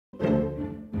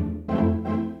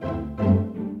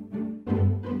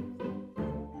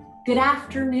Good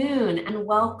afternoon and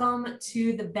welcome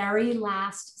to the very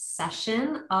last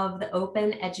session of the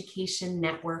Open Education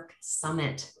Network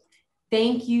Summit.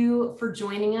 Thank you for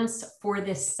joining us for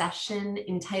this session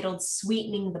entitled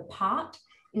Sweetening the Pot,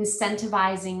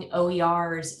 Incentivizing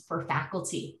OERs for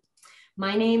Faculty.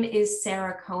 My name is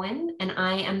Sarah Cohen and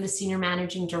I am the Senior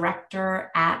Managing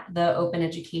Director at the Open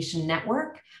Education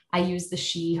Network. I use the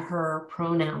she, her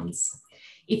pronouns.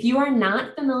 If you are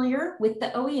not familiar with the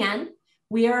OEN,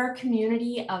 we are a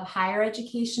community of higher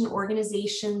education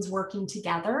organizations working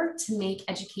together to make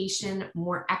education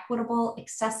more equitable,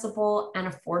 accessible,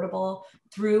 and affordable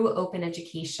through open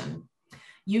education.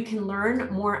 You can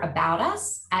learn more about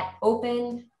us at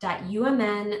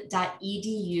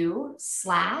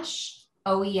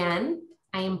open.umn.edu/OEN.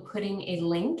 I am putting a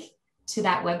link to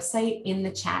that website in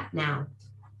the chat now.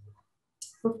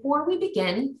 Before we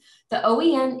begin, the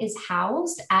OEN is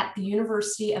housed at the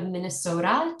University of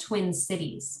Minnesota, Twin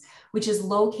Cities, which is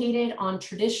located on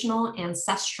traditional,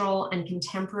 ancestral, and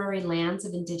contemporary lands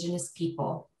of Indigenous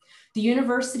people. The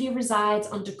university resides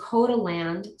on Dakota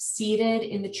land ceded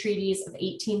in the treaties of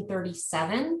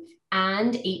 1837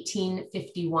 and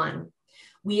 1851.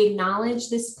 We acknowledge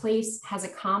this place has a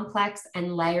complex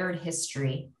and layered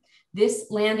history.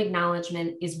 This land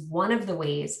acknowledgement is one of the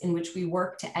ways in which we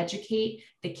work to educate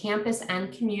the campus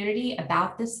and community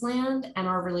about this land and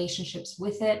our relationships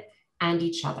with it and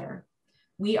each other.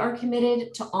 We are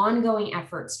committed to ongoing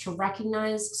efforts to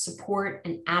recognize, support,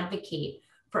 and advocate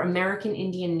for American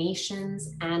Indian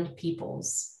nations and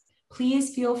peoples.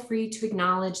 Please feel free to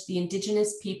acknowledge the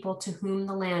Indigenous people to whom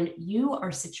the land you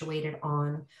are situated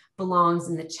on belongs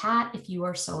in the chat if you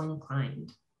are so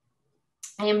inclined.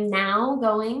 I am now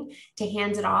going to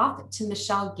hand it off to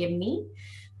Michelle Gibney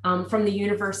from the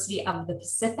University of the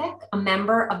Pacific, a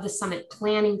member of the Summit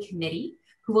Planning Committee,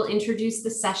 who will introduce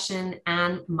the session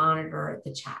and monitor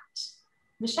the chat.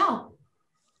 Michelle.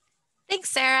 Thanks,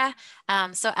 Sarah.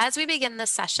 So as we begin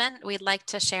this session, we'd like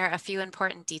to share a few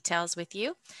important details with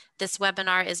you. This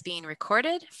webinar is being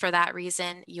recorded. For that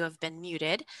reason, you have been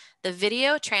muted. The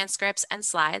video, transcripts, and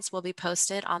slides will be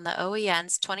posted on the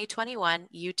OEN's 2021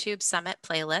 YouTube Summit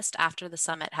playlist after the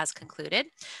summit has concluded.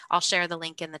 I'll share the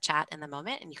link in the chat in a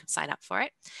moment and you can sign up for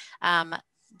it.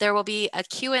 There will be a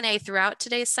Q&A throughout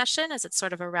today's session as it's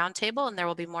sort of a roundtable, and there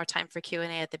will be more time for Q&A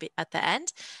at the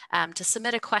end. To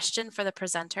submit a question for the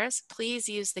presenters, please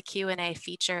use the Q&A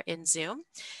feature in Zoom.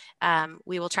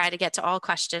 We will try to get to all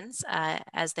questions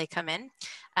as they come in.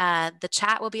 The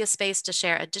chat will be a space to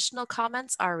share additional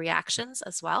comments or reactions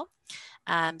as well.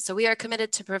 So we are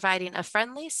committed to providing a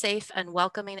friendly, safe, and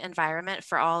welcoming environment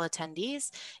for all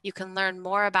attendees. You can learn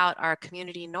more about our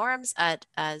community norms at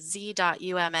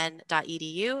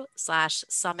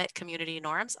z.umn.edu/summit community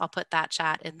norms. I'll put that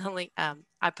chat in the link.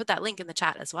 I put that link in the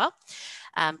chat as well.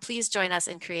 Please join us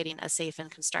in creating a safe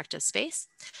and constructive space.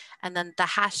 And then the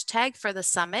hashtag for the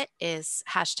summit is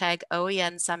hashtag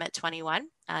OEN Summit 21.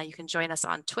 You can join us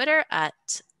on Twitter at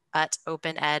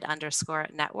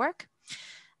opened_network.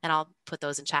 And I'll put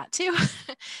those in chat too.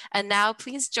 And now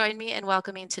please join me in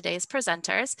welcoming today's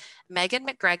presenters. Megan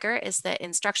McGregor is the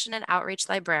Instruction and Outreach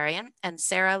Librarian, and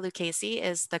Sarah Lucchesi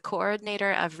is the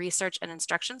Coordinator of Research and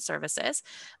Instruction Services.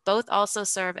 Both also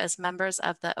serve as members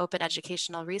of the Open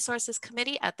Educational Resources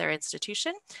Committee at their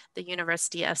institution, the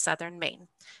University of Southern Maine.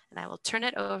 And I will turn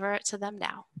it over to them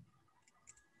now.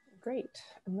 Great,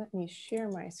 and let me share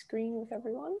my screen with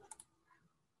everyone.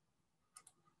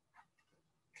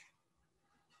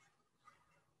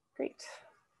 Great.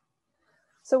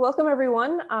 So welcome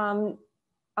everyone. I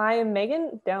am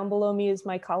Megan. Down below me is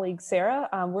my colleague Sarah.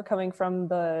 We're coming from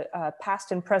the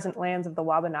past and present lands of the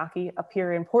Wabanaki up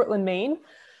here in Portland, Maine.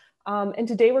 And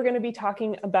today we're going to be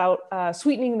talking about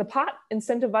sweetening the pot,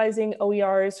 incentivizing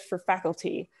OERs for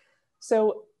faculty.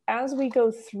 So as we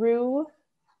go through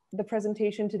the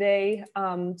presentation today,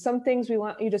 some things we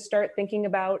want you to start thinking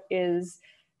about is,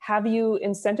 have you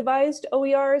incentivized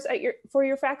OERs for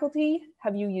your faculty?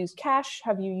 Have you used cash?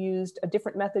 Have you used a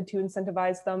different method to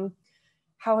incentivize them?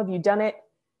 How have you done it?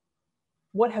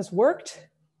 What has worked?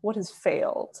 What has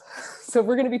failed? So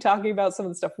we're going to be talking about some of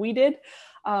the stuff we did,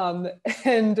 and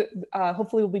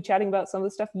hopefully we'll be chatting about some of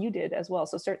the stuff you did as well.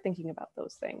 So start thinking about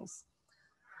those things.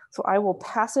 So I will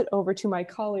pass it over to my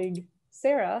colleague,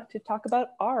 Sarah, to talk about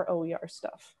our OER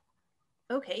stuff.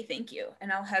 Okay, thank you. And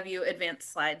I'll have you advance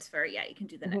slides for, yeah, you can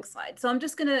do the next slide. So I'm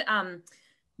just gonna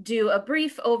do a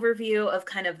brief overview of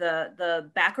kind of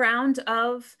the background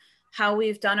of how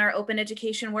we've done our open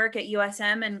education work at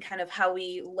USM and kind of how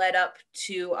we led up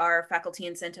to our faculty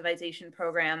incentivization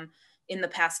program in the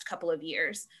past couple of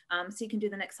years. So you can do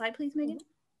the next slide, please, Megan.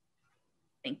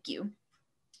 Thank you.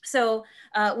 So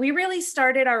we really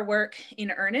started our work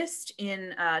in earnest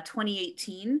in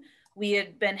 2018. We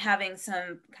had been having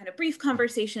some kind of brief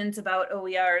conversations about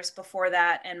OERs before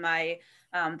that, and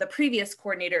the previous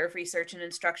coordinator of research and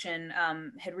instruction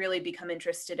had really become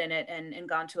interested in it and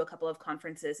gone to a couple of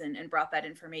conferences and brought that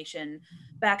information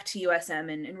back to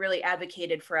USM and really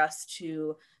advocated for us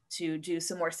to do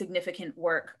some more significant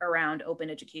work around open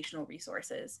educational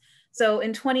resources. So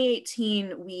in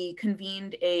 2018, we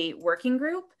convened a working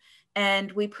group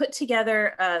and we put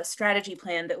together a strategy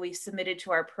plan that we submitted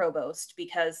to our provost,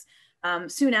 because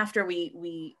soon after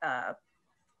we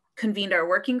convened our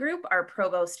working group, our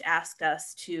provost asked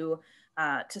us to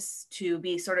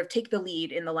be sort of take the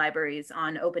lead in the libraries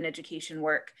on open education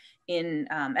work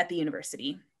at the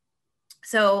university.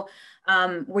 So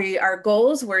our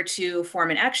goals were to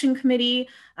form an action committee,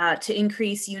 to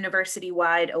increase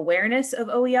university-wide awareness of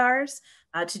OERs,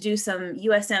 to do some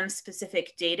USM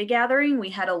specific data gathering. We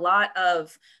had a lot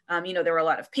of, there were a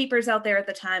lot of papers out there at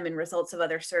the time and results of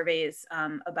other surveys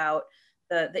about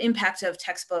the impact of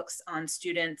textbooks on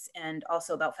students and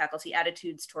also about faculty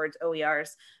attitudes towards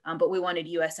OERs, but we wanted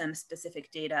USM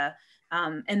specific data.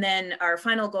 And then our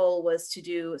final goal was to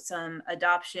do some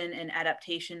adoption and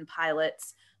adaptation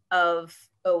pilots of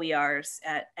OERs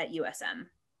at USM.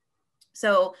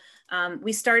 So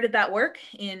we started that work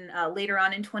later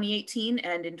on in 2018,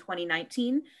 and in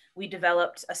 2019, we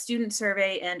developed a student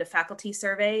survey and a faculty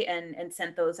survey and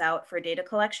sent those out for data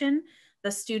collection.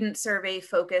 The student survey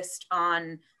focused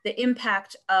on the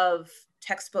impact of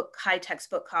high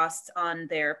textbook costs on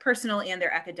their personal and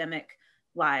their academic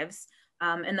lives.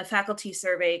 And the faculty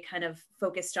survey kind of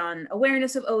focused on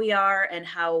awareness of OER and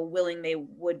how willing they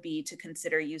would be to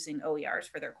consider using OERs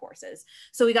for their courses.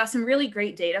 So we got some really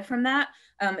great data from that,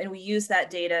 and we used that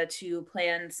data to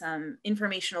plan some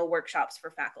informational workshops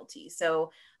for faculty.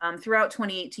 So throughout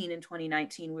 2018 and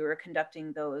 2019, we were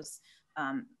conducting those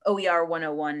OER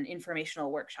 101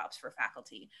 informational workshops for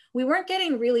faculty. We weren't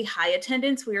getting really high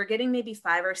attendance. We were getting maybe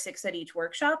 5 or 6 at each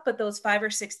workshop, but those 5 or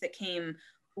 6 that came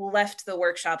left the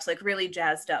workshops like really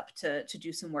jazzed up to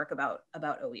do some work about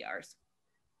OERs.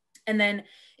 And then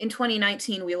in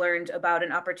 2019, we learned about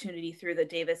an opportunity through the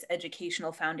Davis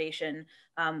Educational Foundation,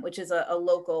 which is a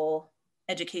local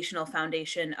educational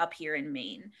foundation up here in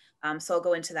Maine. So I'll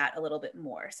go into that a little bit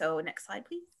more. So next slide,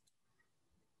 please.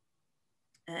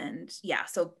 And yeah,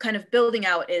 so kind of building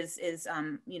out is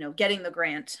getting the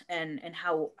grant and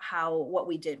what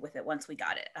we did with it once we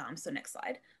got it. So next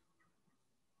slide.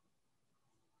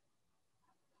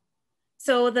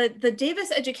 So the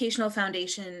Davis Educational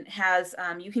Foundation has,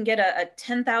 you can get a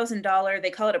 $10,000,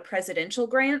 they call it a presidential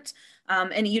grant,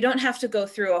 and you don't have to go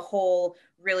through a whole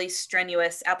really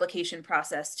strenuous application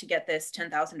process to get this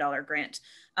 $10,000 grant.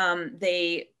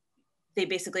 They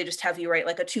basically just have you write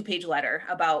like a 2-page letter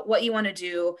about what you want to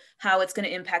do, how it's going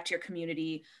to impact your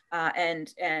community,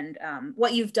 and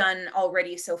what you've done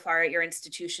already so far at your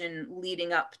institution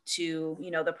leading up to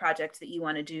the project that you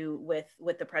want to do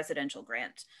with the presidential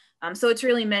grant. So it's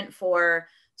really meant for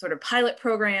sort of pilot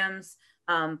programs,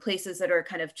 places that are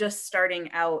kind of just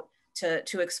starting out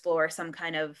to explore some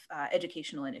kind of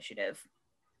educational initiative.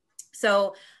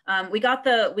 So we got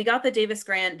the Davis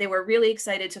grant. They were really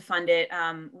excited to fund it.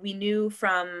 We knew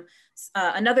from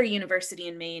another university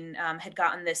in Maine had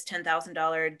gotten this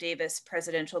 $10,000 Davis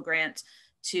presidential grant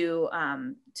to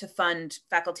fund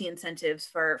faculty incentives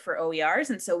for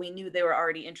OERs, and so we knew they were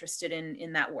already interested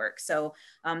in that work. So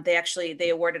they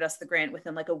awarded us the grant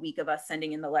within like a week of us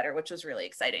sending in the letter, which was really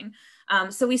exciting.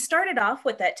 So we started off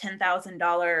with that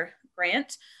 $10,000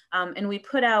 grant, and we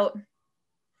put out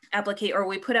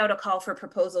a call for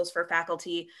proposals for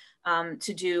faculty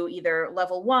to do either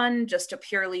level 1, just a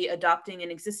purely adopting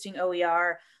an existing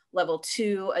OER, level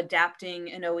 2,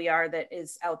 adapting an OER that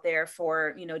is out there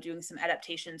for, doing some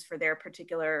adaptations for their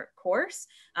particular course.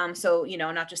 So,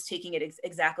 not just taking it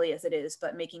exactly as it is,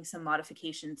 but making some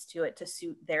modifications to it to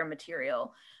suit their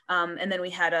material. And then we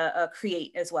had a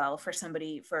create as well for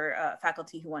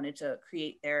faculty who wanted to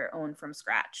create their own from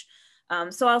scratch.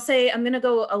 So I'll say I'm going to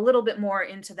go a little bit more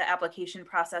into the application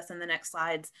process in the next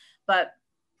slides, but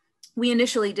we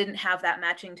initially didn't have that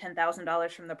matching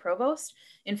 $10,000 from the provost.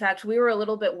 In fact, we were a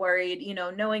little bit worried,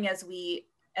 knowing as we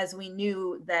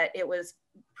knew that it was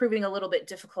proving a little bit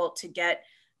difficult to get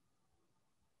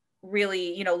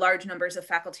really, you know, large numbers of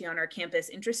faculty on our campus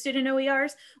interested in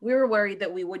OERs, we were worried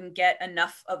that we wouldn't get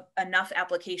enough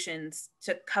applications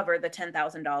to cover the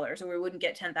 $10,000, or we wouldn't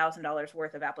get $10,000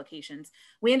 worth of applications.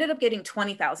 We ended up getting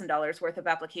 $20,000 worth of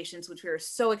applications, which we were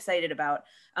so excited about.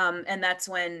 And that's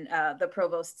when the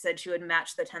provost said she would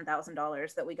match the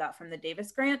 $10,000 that we got from the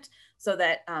Davis grant, so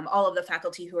that all of the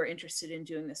faculty who are interested in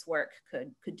doing this work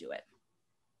could do it.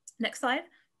 Next slide.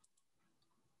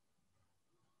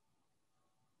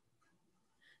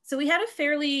 So we had a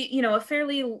fairly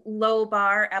low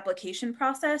bar application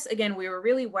process. Again, we were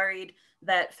really worried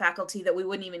that we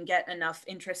wouldn't even get enough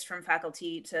interest from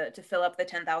faculty to fill up the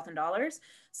 $10,000.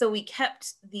 So we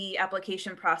kept the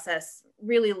application process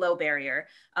really low barrier.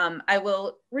 I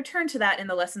will return to that in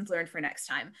the lessons learned for next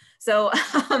time. So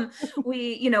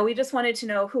we just wanted to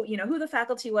know who the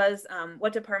faculty was,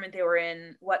 what department they were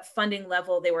in, what funding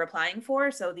level they were applying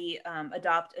for. So the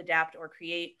adopt, adapt, or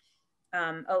create.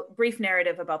 A brief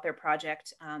narrative about their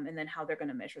project, and then how they're going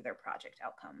to measure their project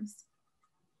outcomes.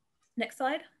 Next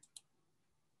slide.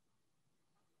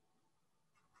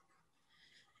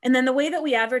 And then the way that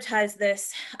we advertise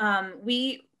this,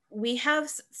 we have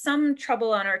some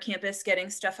trouble on our campus getting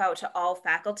stuff out to all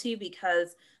faculty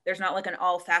because there's not like an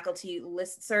all faculty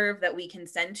listserv that we can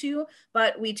send to,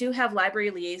 but we do have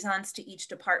library liaisons to each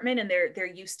department, and they're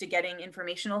used to getting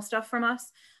informational stuff from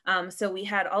us. So we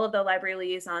had all of the library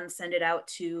liaisons send it out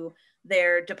to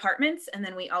their departments, and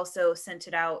then we also sent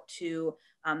it out to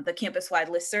the campus-wide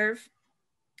listserv.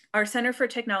 Our Center for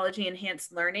Technology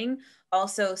Enhanced Learning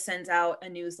also sends out a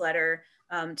newsletter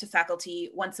to faculty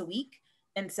once a week.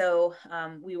 And so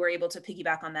we were able to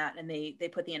piggyback on that, and they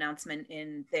put the announcement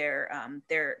in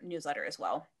their newsletter as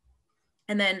well.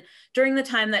 And then during the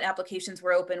time that applications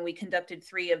were open, we conducted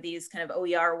 3 of these kind of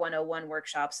OER 101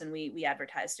 workshops, and we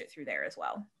advertised it through there as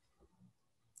well.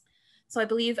 So I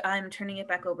believe I'm turning it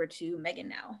back over to Megan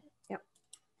now. Yep.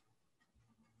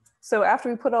 So after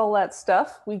we put all that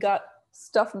stuff, we got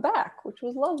stuff back, which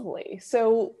was lovely.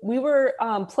 So we were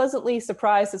pleasantly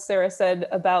surprised, as Sarah said,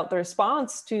 about the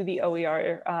response to the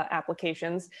OER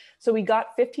applications. So we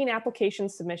got 15 application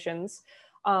submissions,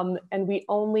 and we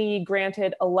only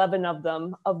granted 11 of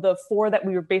them. Of the 4 that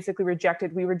we were basically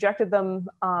rejected, we rejected them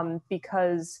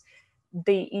because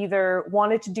they either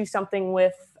wanted to do something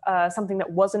with something that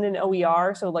wasn't an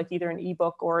OER, so like either an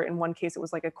ebook, or in one case it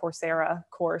was like a Coursera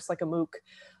course, like a MOOC,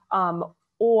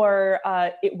 or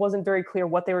it wasn't very clear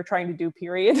what they were trying to do,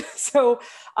 period. So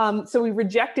we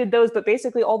rejected those, but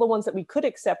basically all the ones that we could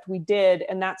accept, we did.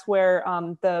 And that's where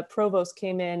the provost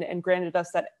came in and granted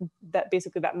us that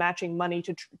basically that matching money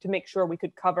to make sure we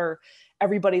could cover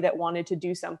everybody that wanted to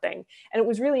do something. And it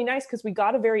was really nice because we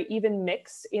got a very even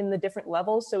mix in the different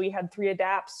levels. So we had 3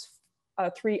 adapts,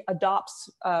 3 adopts,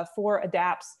 4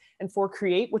 adapts, and 4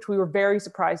 create, which we were very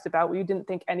surprised about. We didn't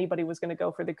think anybody was going to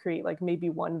go for the create, like maybe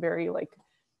one very like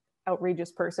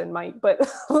outrageous person might, but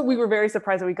we were very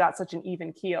surprised that we got such an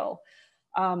even keel.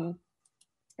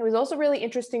 It was also really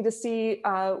interesting to see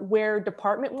where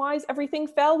department-wise everything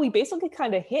fell. We basically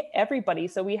kind of hit everybody.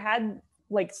 So we had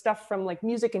like stuff from like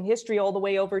music and history all the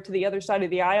way over to the other side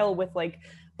of the aisle with like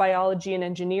biology and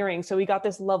engineering. So we got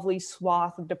this lovely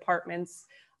swath of departments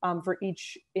for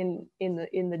each in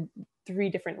the 3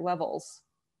 different levels.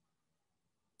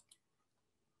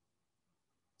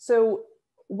 So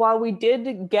while we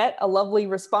did get a lovely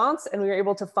response and we were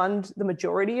able to fund the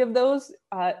majority of those,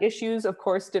 issues of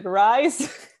course did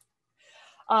arise.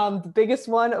 The biggest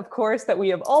one, of course, that we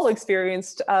have all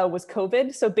experienced was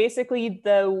COVID. So basically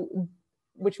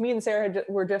which me and Sarah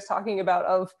were just talking about,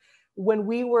 of when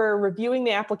we were reviewing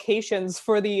the applications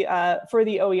for the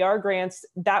OER grants,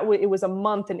 it was a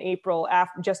month in April,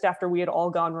 just after we had all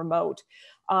gone remote.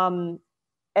 USM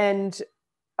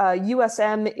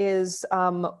is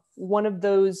one of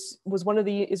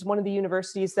the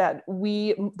universities that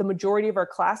the majority of our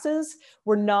classes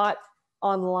were not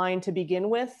online to begin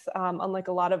with. Unlike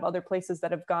a lot of other places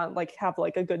that have have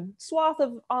a good swath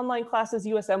of online classes,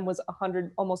 USM was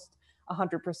almost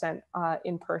 100%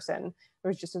 in person. There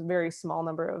was just a very small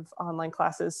number of online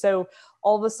classes. So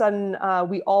all of a sudden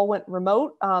we all went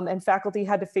remote, and faculty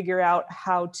had to figure out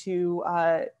how to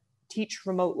teach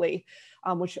remotely,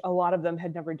 which a lot of them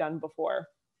had never done before.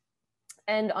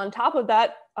 And on top of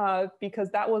that, because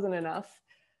that wasn't enough,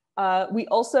 we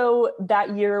also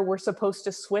that year were supposed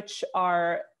to switch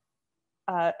our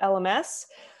LMS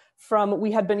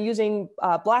we had been using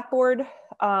Blackboard,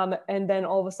 and then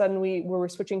all of a sudden we were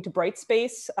switching to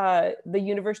Brightspace. The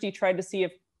university tried to see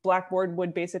if Blackboard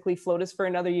would basically float us for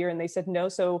another year, and they said no.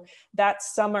 So that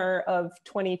summer of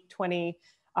 2020,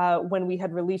 when we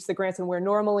had released the grants, and where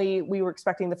normally we were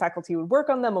expecting the faculty would work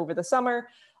on them over the summer,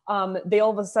 they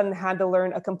all of a sudden had to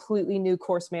learn a completely new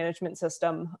course management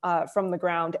system from the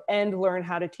ground and learn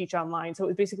how to teach online. So it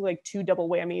was basically like 2 double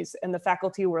whammies, and the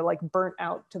faculty were like burnt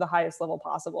out to the highest level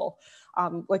possible.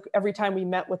 Like every time we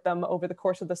met with them over the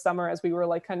course of the summer, as we were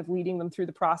like kind of leading them through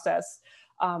the process,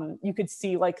 you could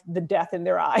see like the death in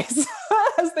their eyes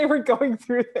as they were going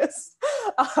through this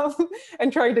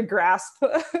and trying to grasp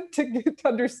to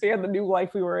understand the new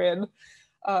life we were in,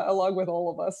 along with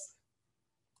all of us.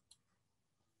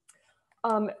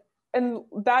 And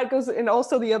that goes, and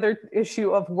also the other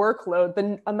issue of workload,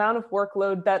 the amount of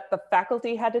workload that the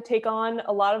faculty had to take on.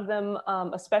 A lot of them,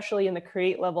 especially in the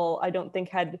create level, I don't think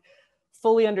had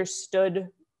fully understood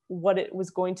what it was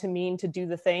going to mean to do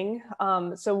the thing.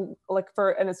 So like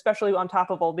and especially on top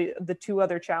of all the 2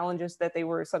 other challenges that they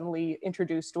were suddenly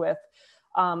introduced with,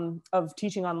 of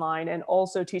teaching online and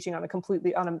also teaching on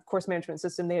a course management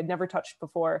system they had never touched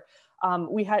before.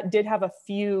 We did have a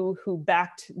few who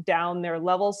backed down their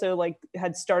level. So like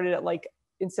had started at like,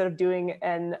 instead of doing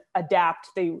an adapt,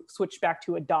 they switched back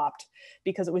to adopt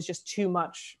because it was just too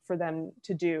much for them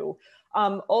to do.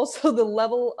 Also, the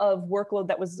level of workload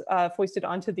that was foisted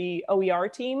onto the OER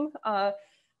team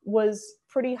was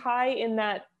pretty high in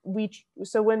that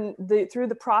through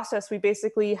the process, we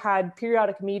basically had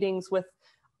periodic meetings with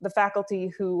the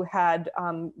faculty who had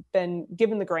been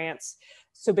given the grants.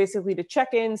 So basically to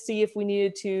check in, see if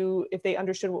if they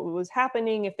understood what was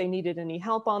happening, if they needed any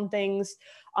help on things.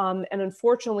 And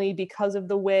unfortunately, because of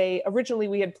the way originally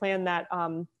we had planned that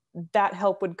that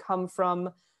help would come from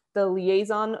the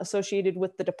liaison associated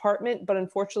with the department, but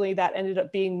unfortunately that ended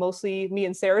up being mostly me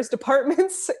and Sarah's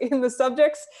departments in the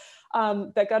subjects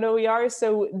that got OERs.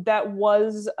 So that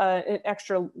was an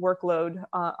extra workload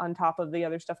on top of the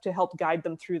other stuff to help guide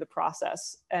them through the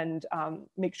process and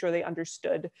make sure they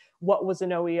understood what was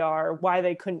an OER, why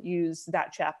they couldn't use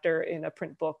that chapter in a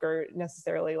print book or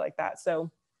necessarily like that. So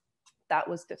that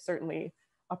was certainly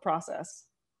a process.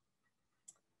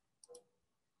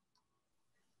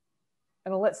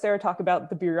 And I'll let Sarah talk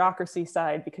about the bureaucracy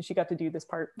side because she got to do this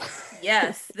part.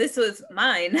 Yes, this was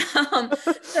mine.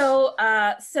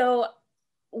 So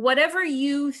whatever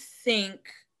you think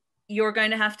you're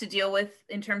going to have to deal with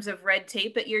in terms of red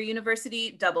tape at your university,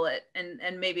 double it.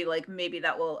 And maybe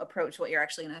that will approach what you're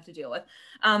actually gonna have to deal with.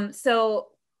 So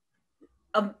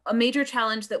a major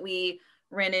challenge that we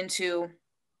ran into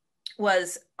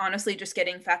was honestly just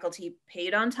getting faculty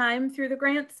paid on time through the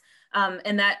grants.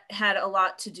 And that had a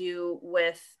lot to do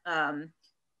with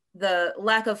the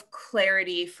lack of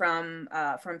clarity from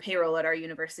payroll at our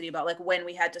university about like when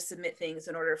we had to submit things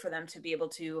in order for them to be able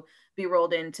to be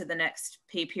rolled into the next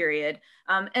pay period.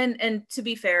 And to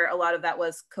be fair, a lot of that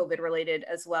was COVID related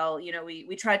as well. You know,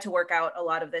 we tried to work out a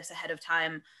lot of this ahead of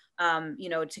time, you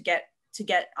know, to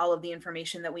get all of the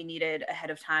information that we needed ahead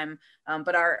of time.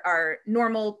 But our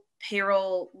normal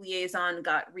payroll liaison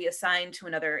got reassigned to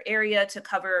another area to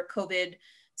cover COVID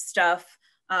stuff.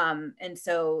 And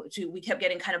so we kept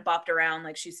getting kind of bopped around.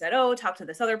 Like she said, oh, talk to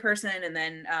this other person. And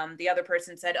then the other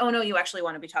person said, oh no, you actually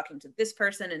want to be talking to this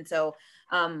person. And so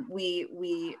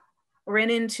we ran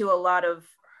into a lot of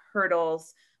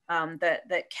hurdles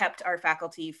that kept our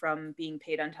faculty from being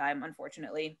paid on time,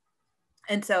 unfortunately.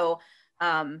 And so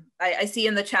I see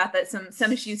in the chat that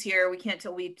some issues here.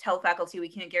 We tell faculty we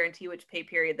can't guarantee which pay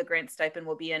period the grant stipend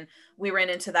will be in. We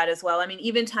ran into that as well. I mean,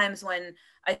 even times when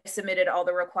I submitted all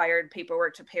the required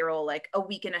paperwork to payroll like a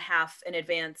week and a half in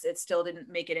advance, it still didn't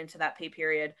make it into that pay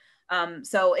period.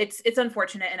 So it's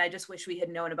unfortunate, and I just wish we had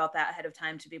known about that ahead of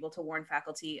time to be able to warn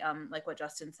faculty, like what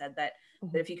Justin said, that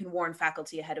if you can warn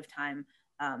faculty ahead of time,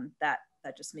 that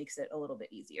just makes it a little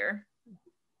bit easier.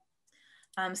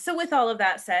 So with all of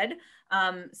that said,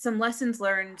 some lessons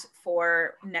learned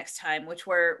for next time, which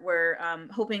we're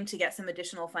hoping to get some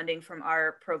additional funding from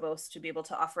our provost to be able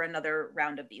to offer another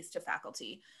round of these to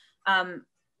faculty.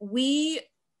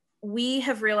 We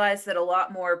have realized that a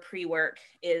lot more pre-work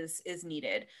is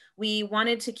needed. We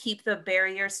wanted to keep the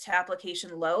barriers to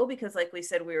application low because, like we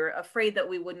said, we were afraid that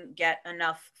we wouldn't get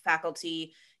enough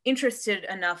faculty interested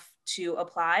enough to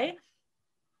apply.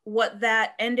 What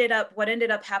ended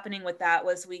up happening with that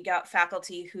was we got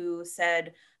faculty who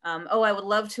said, oh, I would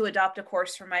love to adopt a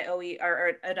course for my OER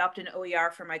or adopt an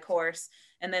OER for my course.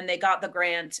 And then they got the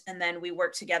grant, and then we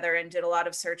worked together and did a lot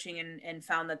of searching and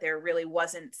found that there really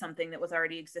wasn't something that was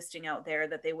already existing out there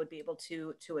that they would be able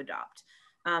to adopt.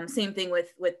 Same thing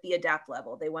with the adapt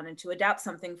level. They wanted to adapt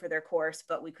something for their course,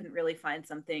 but we couldn't really find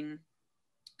something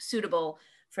suitable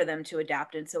for them to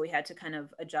adapt. And so we had to kind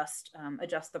of adjust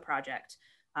the project.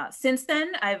 Since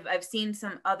then, I've seen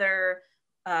some other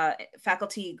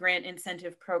faculty grant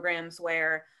incentive programs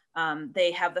where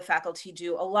they have the faculty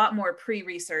do a lot more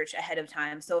pre-research ahead of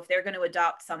time. So if they're going to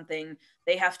adopt something,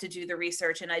 they have to do the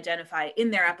research and identify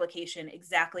in their application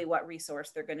exactly what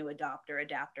resource they're going to adopt or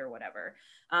adapt or whatever.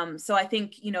 So I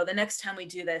think, the next time we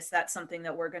do this, that's something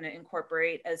that we're going to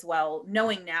incorporate as well,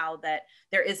 knowing now that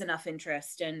there is enough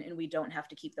interest and we don't have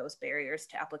to keep those barriers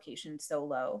to application so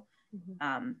low.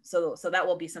 So that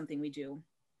will be something we do.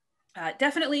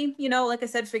 Definitely, like I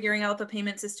said, figuring out the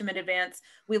payment system in advance.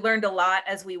 We learned a lot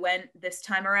as we went this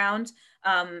time around.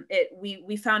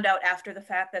 We found out after the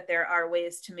fact that there are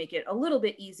ways to make it a little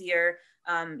bit easier.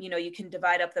 You can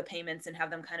divide up the payments and have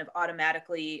them kind of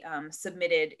automatically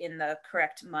submitted in the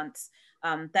correct months.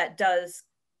 That does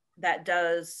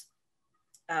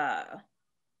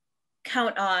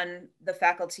count on the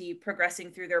faculty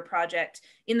progressing through their project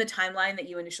in the timeline that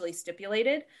you initially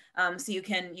stipulated. So you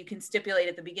can stipulate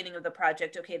at the beginning of the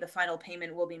project, okay, the final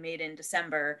payment will be made in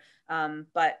December,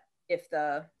 but if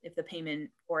the payment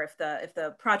or if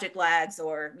the project lags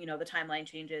or the timeline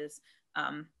changes,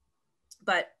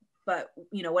 but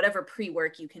whatever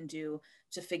pre-work you can do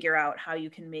to figure out how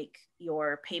you can make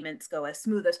your payments go as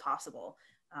smooth as possible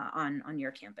on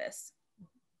your campus.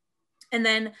 And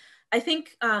then I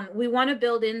think we want to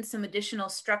build in some additional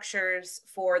structures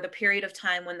for the period of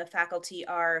time when the faculty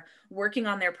are working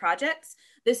on their projects.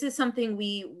 This is something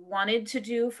we wanted to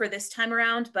do for this time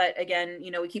around, but again,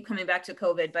 we keep coming back to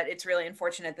COVID, but it's really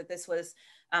unfortunate that this was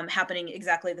happening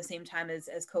exactly the same time as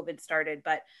COVID started.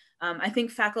 But I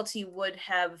think faculty would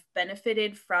have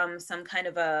benefited from some kind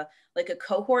of a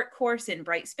cohort course in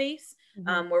Brightspace,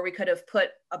 where we could have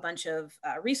put a bunch of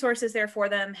resources there for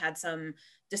them, had some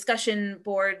discussion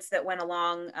boards that went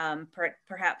along,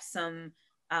 perhaps some,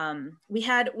 we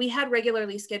had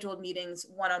regularly scheduled meetings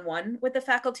one-on-one with the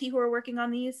faculty who are working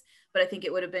on these, but I think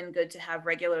it would have been good to have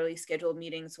regularly scheduled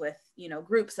meetings with,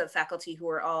 groups of faculty who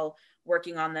are all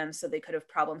working on them so they could have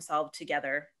problem solved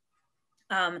together.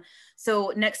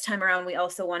 So next time around, we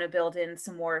also want to build in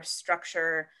some more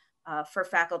structure for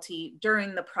faculty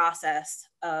during the process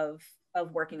of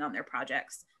working on their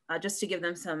projects. Just to give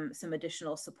them some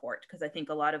additional support, because I think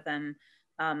a lot of them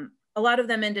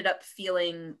ended up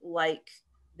feeling like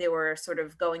they were sort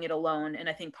of going it alone, and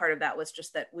I think part of that was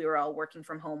just that we were all working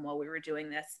from home while we were doing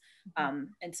this,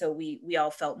 and so we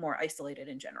all felt more isolated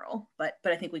in general. But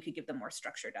I think we could give them more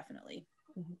structure, definitely.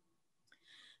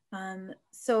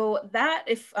 So that,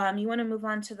 if you want to move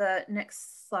on to the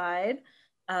next slide,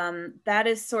 that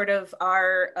is sort of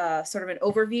our sort of an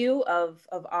overview of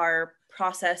our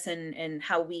process and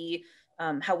how we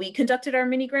conducted our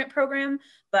mini grant program.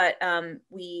 But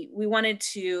we wanted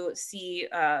to see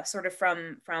sort of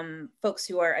from folks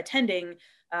who are attending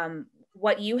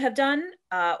what you have done,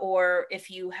 or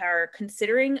if you are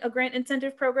considering a grant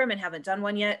incentive program and haven't done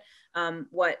one yet,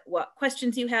 what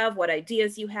questions you have, what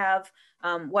ideas you have,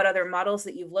 what other models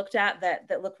that you've looked at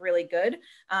that look really good.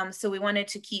 So we wanted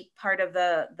to keep part of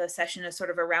the session as sort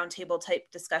of a roundtable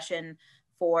type discussion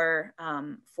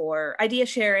for idea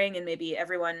sharing, and maybe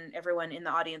everyone in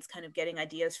the audience kind of getting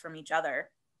ideas from each other.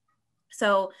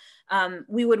 So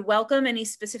we would welcome any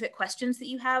specific questions that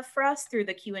you have for us through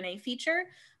the Q&A feature,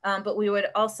 but we would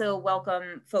also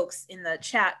welcome folks in the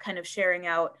chat kind of sharing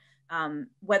out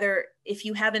whether if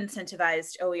you have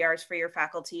incentivized OERs for your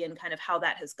faculty and kind of how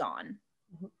that has gone.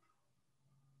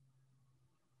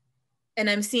 And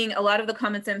I'm seeing a lot of the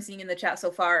comments I'm seeing in the chat so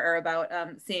far are about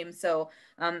same. So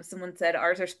someone said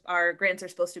our grants are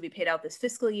supposed to be paid out this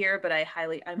fiscal year, but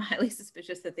I'm highly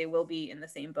suspicious that they will be in the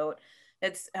same boat.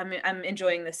 I'm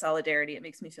enjoying this solidarity. It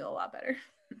makes me feel a lot better.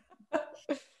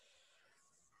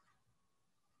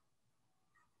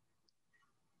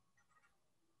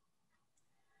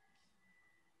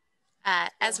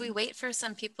 As we wait for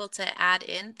some people to add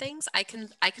in things, I can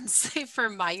say for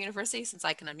my university, since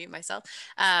I can unmute myself,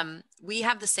 we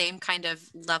have the same kind of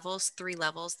levels, 3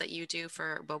 levels that you do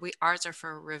for, but ours are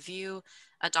for review,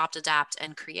 adopt, adapt,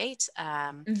 and create.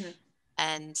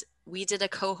 And we did a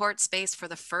cohort space for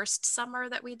the first summer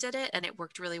that we did it, and it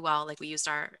worked really well. Like we used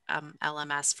our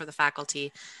LMS for the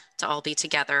faculty to all be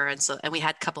together, and we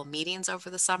had a couple meetings over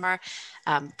the summer.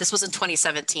 This was in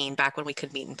 2017, back when we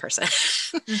could meet in person,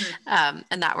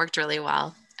 and that worked really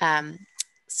well.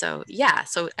 So yeah,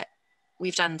 so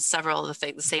we've done several of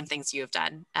the same things you have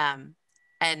done,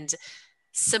 and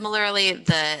similarly,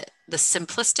 the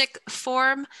simplistic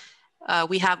form.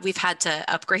 We've had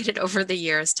to upgrade it over the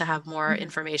years to have more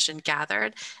information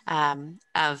gathered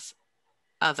of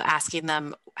asking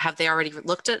them, have they already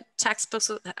looked at textbooks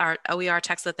or OER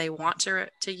texts that they want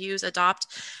to use, adopt,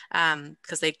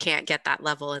 because they can't get that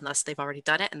level unless they've already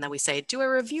done it. And then we say, do a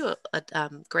review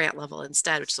grant level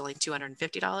instead, which is only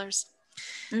 $250.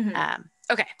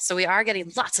 Okay, so we are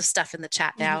getting lots of stuff in the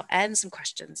chat now and some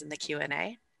questions in the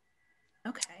Q&A.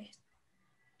 Okay.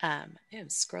 I'm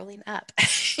scrolling up.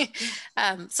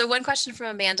 So one question from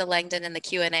Amanda Langdon in the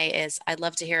Q&A is, I'd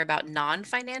love to hear about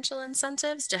non-financial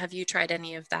incentives. Have you tried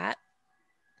any of that?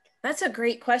 That's a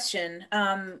great question.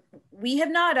 We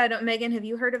have not. Megan, have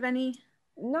you heard of any?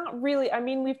 Not really. I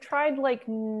mean, we've tried like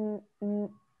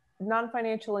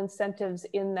non-financial incentives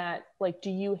in that, like, do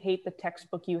you hate the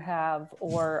textbook you have,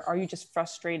 or are you just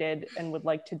frustrated and would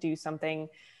like to do something?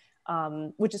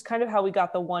 Which is kind of how we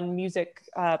got the one music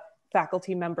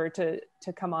faculty member to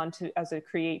come on to as a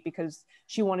create, because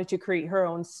she wanted to create her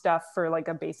own stuff for like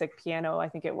a basic piano, I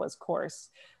think it was, course.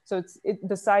 So it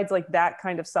besides like that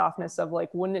kind of softness of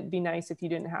like, wouldn't it be nice if you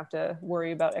didn't have to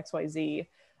worry about XYZ?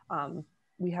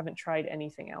 We haven't tried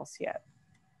anything else yet.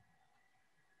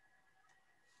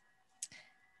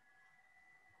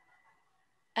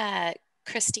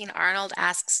 Christine Arnold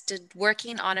asks, did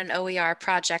working on an OER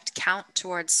project count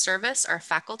towards service or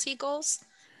faculty goals?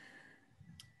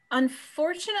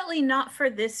 Unfortunately, not for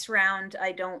this round,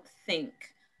 I don't think.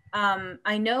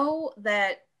 I know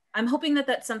that I'm hoping that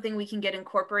that's something we can get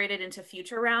incorporated into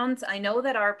future rounds. I know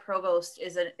that our provost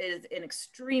is an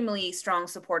extremely strong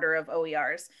supporter of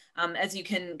OERs, as you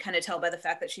can kind of tell by the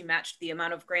fact that she matched the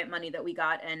amount of grant money that we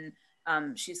got, and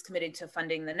she's committed to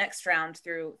funding the next round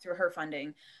through her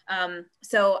funding.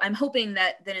 So I'm hoping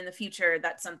that in the future,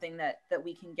 that's something that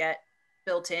we can get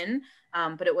built in,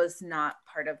 but it was not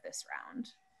part of this round.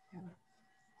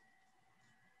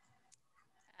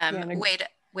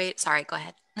 Wait, sorry, go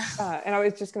ahead. And I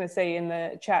was just going to say, in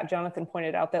the chat, Jonathan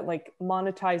pointed out that like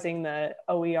monetizing the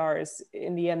OERs,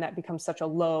 in the end, that becomes such a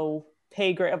low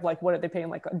pay grade of like, what are they paying,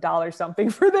 like $1 something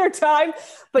for their time?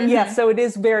 But yeah, so it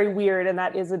is very weird. And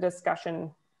that is a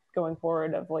discussion going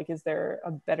forward of like, is there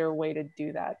a better way to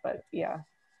do that? But yeah,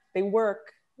 they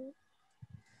work.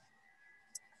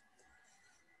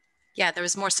 Yeah, there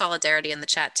was more solidarity in the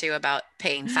chat too about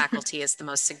paying faculty as the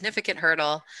most significant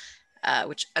hurdle,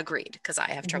 which agreed, because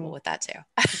I have trouble with that too.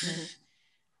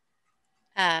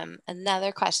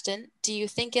 Another question, do you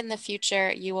think in the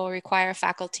future you will require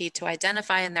faculty to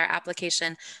identify in their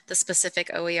application the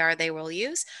specific OER they will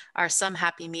use? Are some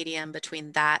happy medium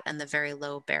between that and the very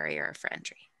low barrier for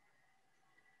entry?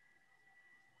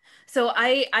 So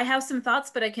I have some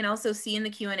thoughts, but I can also see in the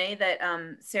Q&A that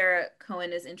Sarah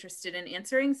Cohen is interested in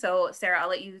answering. So Sarah, I'll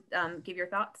let you give your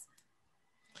thoughts.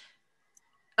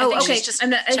 Oh, okay. I'm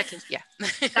not checking. Yeah.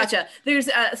 Gotcha. There's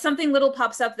something little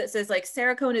pops up that says like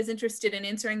Sarah Cohen is interested in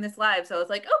answering this live. So I was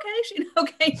like, okay,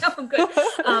 okay, no, good.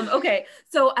 Okay.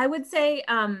 So I would say,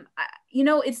 you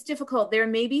know, it's difficult. There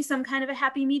may be some kind of a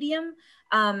happy medium.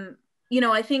 You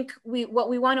know, I think what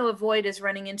we want to avoid is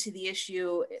running into the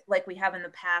issue like we have in the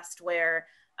past where,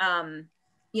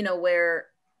 you know, where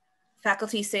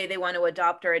faculty say they want to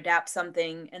adopt or adapt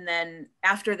something, and then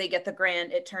after they get the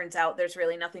grant, it turns out there's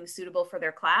really nothing suitable for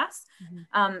their class.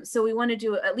 So we want to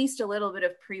do at least a little bit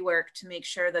of pre-work to make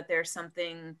sure that there's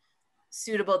something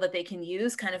suitable that they can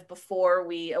use kind of before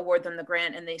we award them the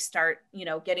grant and they start, you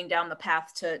know, getting down the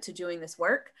path to doing this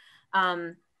work.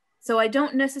 So I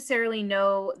don't necessarily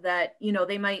know that, you know,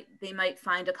 they might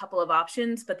find a couple of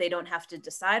options, but they don't have to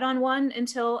decide on one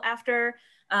until after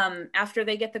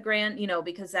they get the grant, you know,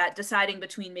 because that deciding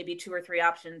between maybe 2 or 3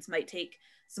 options might take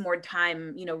some more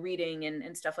time, you know, reading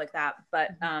and stuff like that.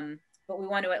 But we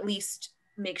want to at least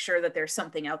make sure that there's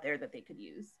something out there that they could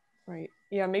use. Right.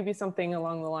 Yeah, maybe something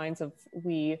along the lines of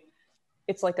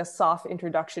it's like a soft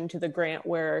introduction to the grant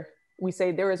where we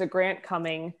say there is a grant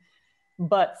coming,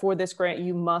 but for this grant,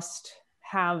 you must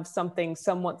have something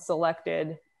somewhat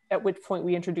selected, at which point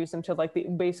we introduce them to like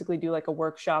basically do like a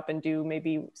workshop and do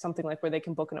maybe something like where they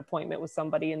can book an appointment with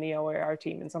somebody in the OER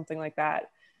team and something like that.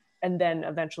 And then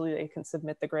eventually they can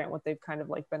submit the grant, what they've kind of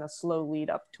like been a slow lead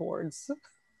up towards.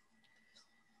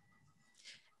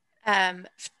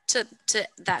 To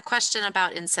that question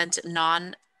about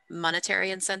non-monetary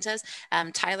incentives,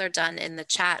 Tyler Dunn in the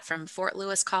chat from Fort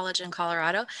Lewis College in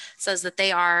Colorado says that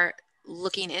they are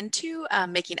looking into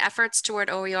making efforts toward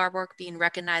OER work being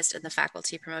recognized in the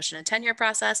faculty promotion and tenure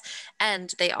process.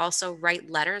 And they also write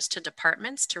letters to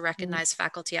departments to recognize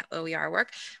faculty at OER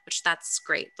work, which that's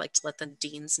great. Like to let the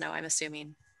deans know, I'm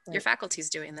assuming your faculty's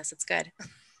doing this. It's good.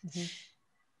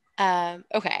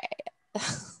 Okay.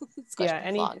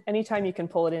 Yeah, anytime you can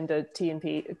pull it into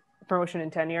T&P, promotion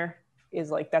and tenure, is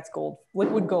like, that's gold,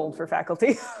 liquid gold for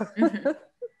faculty.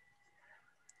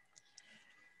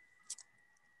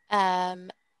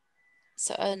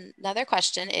 So another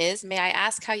question is, may I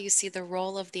ask how you see the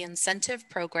role of the incentive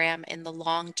program in the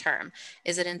long term?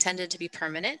 Is it intended to be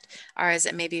permanent, or is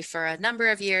it maybe for a number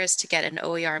of years to get an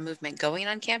OER movement going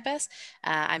on campus?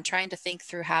 I'm trying to think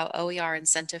through how OER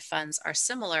incentive funds are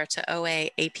similar to OA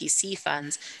APC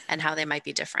funds and how they might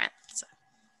be different. So.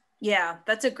 Yeah,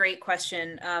 that's a great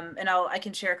question. And I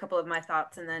can share a couple of my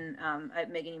thoughts, and then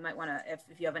Megan, you might want to,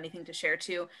 if you have anything to share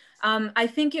too. I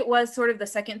think it was sort of the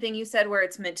second thing you said, where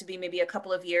it's meant to be maybe a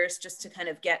couple of years just to kind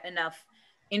of get enough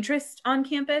interest on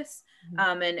campus,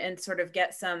 and sort of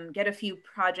get a few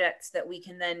projects that we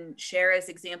can then share as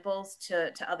examples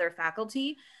to other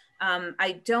faculty.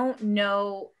 I don't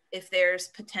know if there's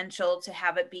potential to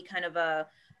have it be kind of a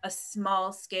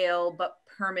small scale but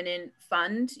permanent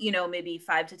fund, you know, maybe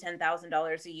 $5,000 to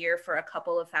 $10,000 a year for a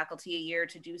couple of faculty a year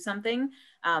to do something.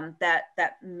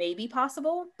 That may be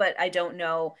possible, but I don't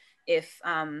know if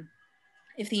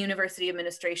the university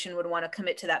administration would want to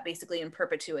commit to that basically in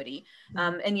perpetuity.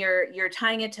 And you're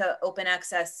tying it to open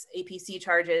access APC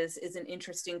charges is an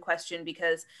interesting question,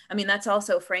 because I mean, that's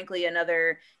also frankly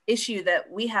another issue that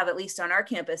we have, at least on our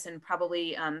campus, and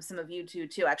probably some of you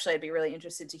too. Actually, I'd be really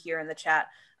interested to hear in the chat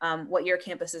what your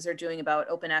campuses are doing about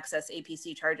open access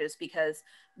APC charges, because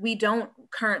we don't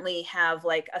currently have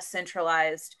like a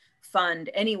centralized fund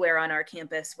anywhere on our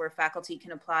campus where faculty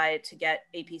can apply to get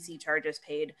APC charges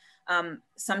paid.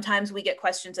 Sometimes we get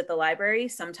questions at the library,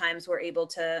 sometimes we're able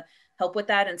to help with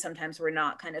that, and sometimes we're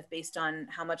not, kind of based on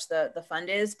how much the fund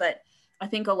is. But I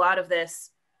think a lot of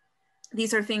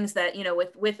these are things that, you know,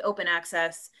 with open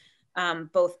access,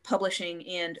 both publishing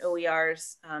and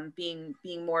OERs being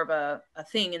more of a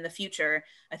thing in the future,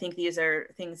 I think these are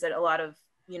things that a lot of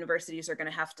universities are going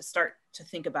to have to start to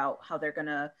think about how they're going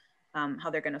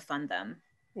to fund them.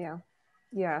 Yeah.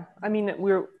 Yeah. I mean,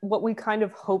 what we kind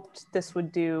of hoped this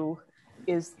would do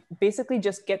is basically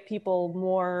just get people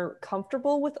more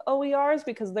comfortable with OERs,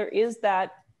 because there is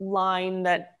that line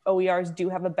that OERs do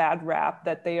have a bad rap,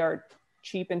 that they are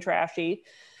cheap and trashy.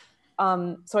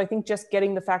 So I think just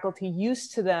getting the faculty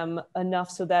used to them enough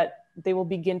so that they will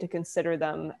begin to consider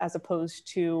them, as opposed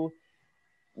to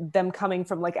them coming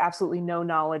from like absolutely no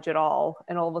knowledge at all,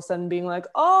 and all of a sudden being like,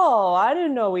 oh, I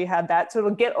didn't know we had that. So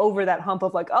it'll get over that hump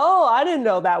of like, oh, I didn't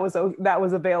know that was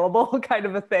available kind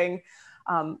of a thing.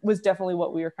 Was definitely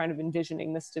what we were kind of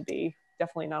envisioning this to be.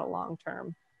 Definitely not a long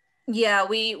term. Yeah,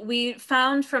 we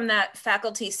found from that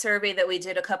faculty survey that we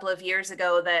did a couple of years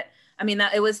ago that, I mean,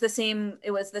 that it was the same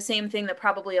thing that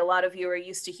probably a lot of you are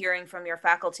used to hearing from your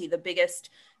faculty. The biggest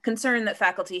concern that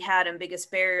faculty had and biggest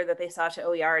barrier that they saw to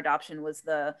OER adoption was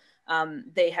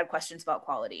they had questions about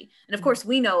quality. And of course,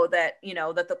 we know that, you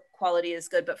know, that the quality is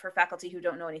good, but for faculty who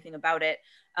don't know anything about it,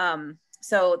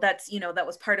 so that's, you know, that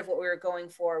was part of what we were going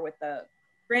for with the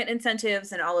grant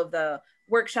incentives and all of the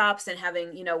workshops, and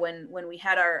having, you know, when we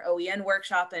had our OEN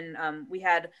workshop, and we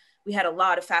had a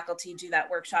lot of faculty do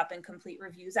that workshop and complete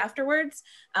reviews afterwards.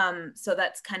 So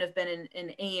that's kind of been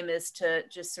an aim, is to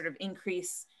just sort of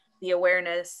increase the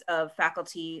awareness of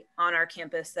faculty on our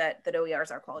campus that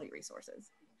OERs are quality resources.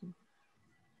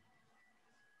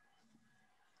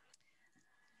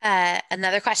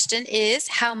 Another question is,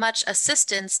 how much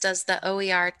assistance does the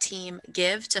OER team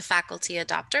give to faculty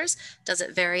adopters? Does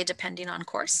it vary depending on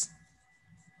course?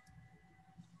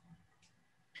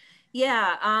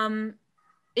 Yeah, I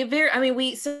mean,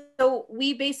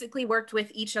 we basically worked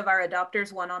with each of our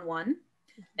adopters one-on-one.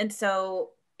 And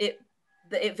so it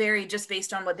varied just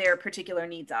based on what their particular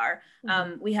needs are.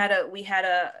 We had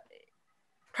a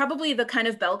probably the kind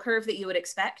of bell curve that you would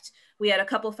expect. We had a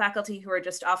couple faculty who were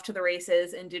just off to the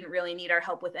races and didn't really need our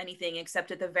help with anything,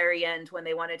 except at the very end when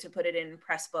they wanted to put it in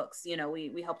press books. You know,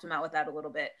 we helped them out with that a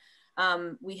little bit.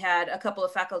 We had a couple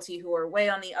of faculty who were way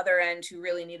on the other end, who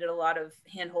really needed a lot of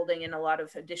handholding and a lot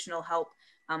of additional help,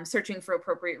 searching for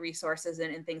appropriate resources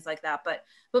and things like that. But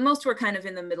most were kind of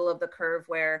in the middle of the curve,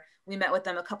 where we met with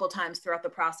them a couple times throughout the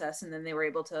process, and then they were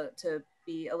able to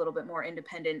be a little bit more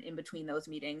independent in between those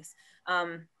meetings.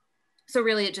 So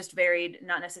really it just varied,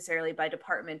 not necessarily by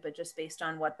department, but just based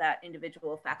on what that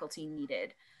individual faculty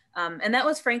needed. And that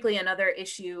was frankly another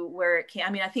issue where it came, I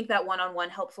mean, I think that one-on-one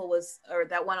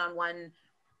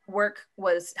work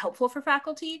was helpful for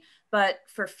faculty, but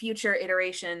for future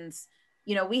iterations,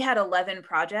 you know, we had 11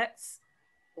 projects.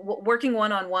 Working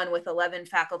one-on-one with 11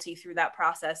 faculty through that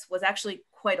process was actually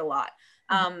quite a lot.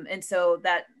 And so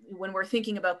that when we're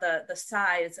thinking about the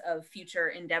size of future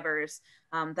endeavors,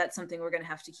 that's something we're going to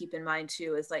have to keep in mind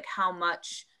too, is like how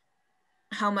much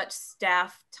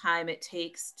staff time it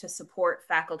takes to support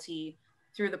faculty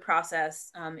through the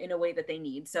process in a way that they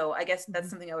need. So I guess that's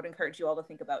something I would encourage you all to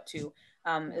think about too,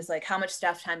 is like how much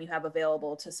staff time you have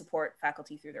available to support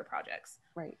faculty through their projects.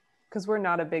 Right. Because we're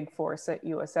not a big force at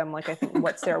USM. Like I think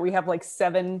what Sarah, we have like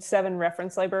seven seven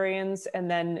reference librarians, and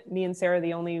then me and Sarah,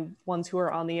 the only ones who are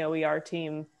on the OER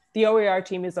team. The OER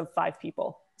team is of 5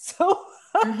 people. So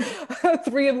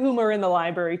 3 of whom are in the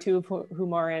library, 2 of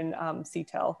whom are in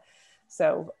CTEL.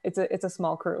 So it's a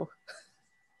small crew.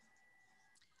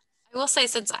 I will say,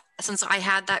 since I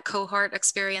had that cohort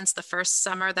experience the first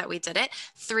summer that we did it,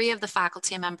 3 of the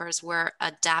faculty members were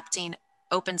adapting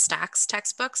OpenStax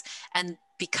textbooks, and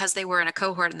because they were in a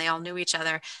cohort and they all knew each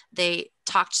other, they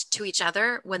talked to each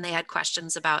other when they had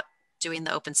questions about doing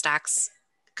the OpenStax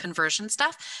conversion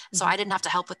stuff. So I didn't have to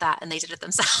help with that, and they did it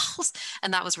themselves,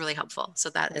 and that was really helpful. So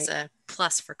that is a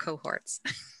plus for cohorts.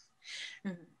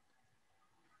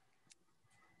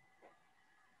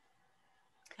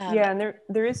 Yeah, and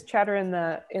there is chatter in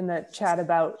the chat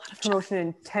about promotion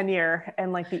and tenure,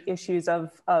 and like the issues of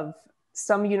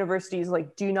some universities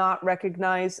like do not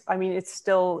recognize. I mean, it's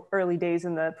still early days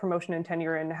in the promotion and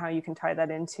tenure and how you can tie that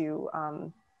into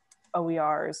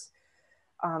OERs.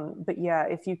 But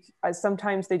yeah,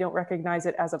 sometimes they don't recognize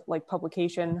it as a like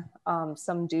publication.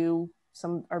 Some do.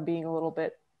 Some are being a little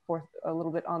bit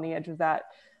on the edge of that.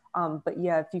 But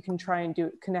yeah, if you can try and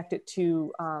connect it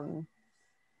to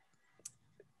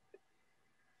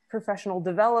professional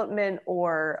development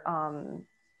or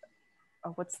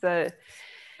what's the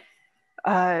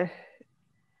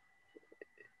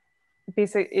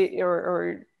basic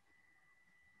or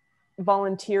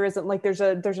volunteerism, like there's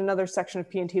another section of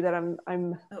P&T that I'm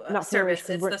not service.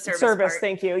 familiar with. It's the service.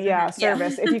 Thank you. Yeah,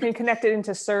 service. If you can connect it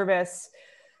into service,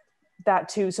 that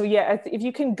too. So yeah, if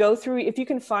you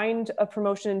can find a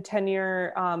promotion and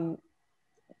tenure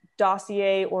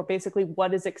dossier, or basically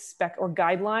what is or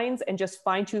guidelines, and just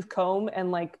fine tooth comb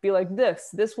and like be like,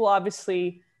 this will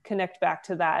obviously connect back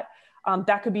to that.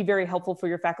 That could be very helpful for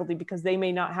your faculty, because they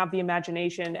may not have the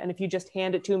imagination. And if you just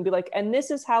hand it to them and be like, and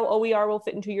this is how OER will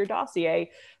fit into your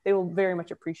dossier, they will very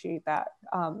much appreciate that.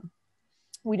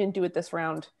 We didn't do it this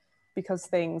round because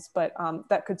but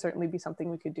that could certainly be something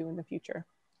we could do in the future.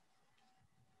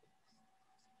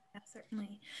 Yeah,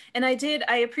 certainly. And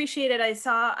I appreciate it. I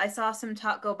saw some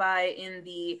talk go by in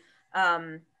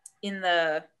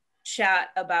the chat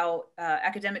about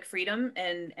academic freedom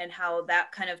and how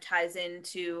that kind of ties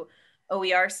into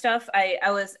OER stuff. I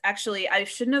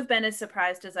shouldn't have been as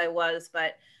surprised as I was,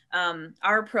 but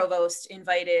our provost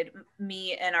invited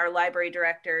me and our library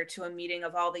director to a meeting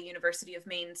of all the University of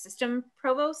Maine system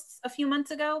provosts a few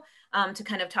months ago to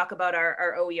kind of talk about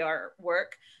our OER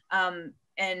work. And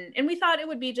we thought it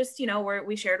would be just, where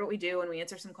we shared what we do and we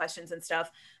answer some questions and stuff.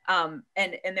 And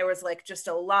there was like just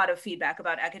a lot of feedback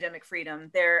about academic freedom.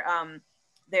 They're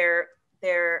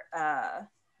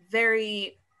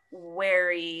very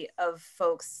wary of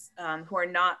folks who are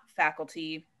not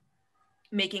faculty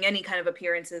making any kind of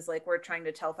appearances like we're trying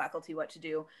to tell faculty what to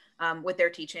do with their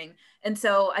teaching. And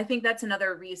so I think that's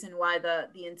another reason why the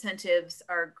incentives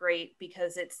are great,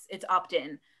 because it's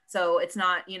opt-in. So it's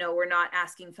not, we're not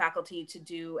asking faculty to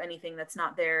do anything that's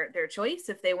not their choice.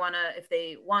 If they want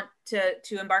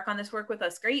to embark on this work with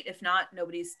us, great. If not,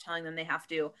 nobody's telling them they have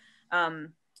to.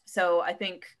 So I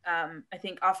think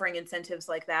offering incentives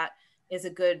like that is a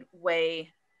good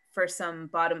way for some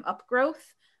bottom-up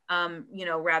growth,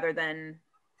 rather than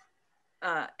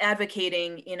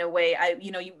advocating in a way.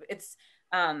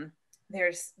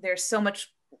 There's so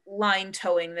much line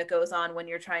towing that goes on when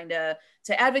you're trying to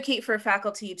advocate for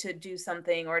faculty to do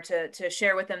something, or to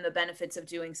share with them the benefits of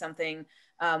doing something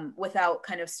without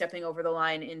kind of stepping over the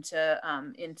line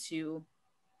into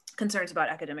concerns about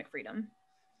academic freedom.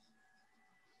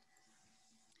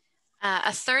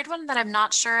 A third one that I'm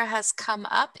not sure has come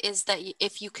up is that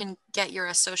if you can get your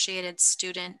associated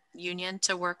student union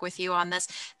to work with you on this,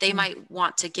 they might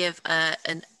want to give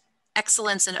an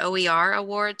Excellence in OER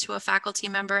award to a faculty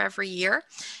member every year.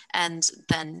 And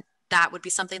then that would be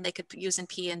something they could use in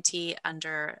P&T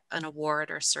under an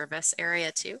award or service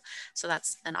area too. So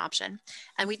that's an option.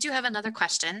 And we do have another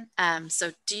question.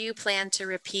 So do you plan to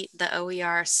repeat the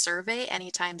OER survey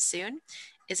anytime soon?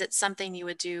 Is it something you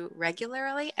would do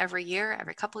regularly, every year,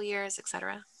 every couple years,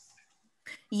 etc.?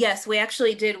 Yes, we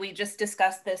actually did. We just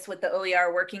discussed this with the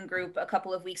OER working group a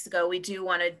couple of weeks ago. We do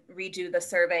want to redo the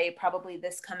survey probably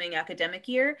this coming academic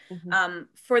year.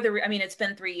 It's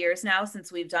been 3 years now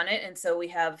since we've done it. And so we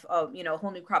have, a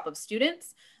whole new crop of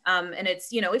students. And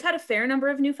it's, we've had a fair number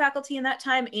of new faculty in that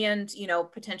time, and,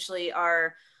 potentially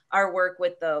our work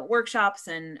with the workshops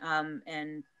and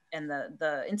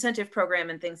the incentive program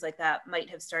and things like that might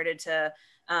have started to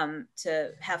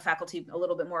have faculty a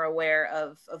little bit more aware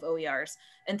of OERs.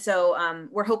 And so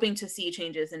we're hoping to see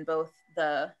changes in both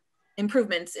the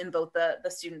improvements in both the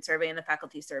student survey and the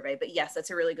faculty survey. But yes, that's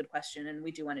a really good question. And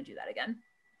we do want to do that again.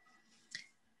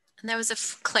 And there was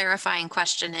a clarifying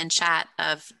question in chat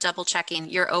of double checking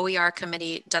your OER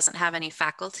committee doesn't have any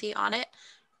faculty on it.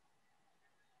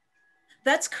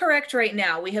 That's correct right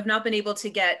now. We have not been able to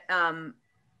get,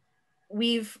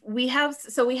 we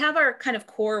have our kind of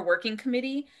core working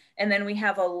committee, and then we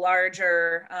have a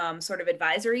larger sort of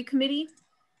advisory committee.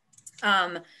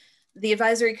 The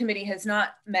advisory committee has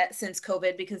not met since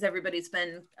COVID because everybody's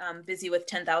been busy with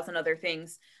 10,000 other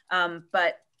things.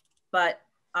 But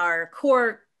our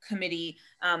core committee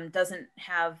doesn't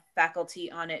have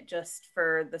faculty on it, just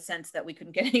for the sense that we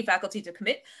couldn't get any faculty to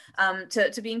commit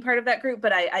to being part of that group.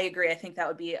 But I agree. I think that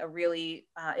would be a really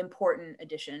important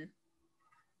addition.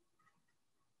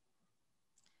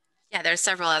 Yeah, there's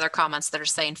several other comments that are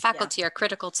saying faculty are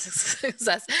critical to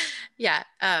success. Yeah.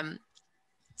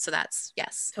 So that's,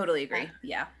 yes. Totally agree.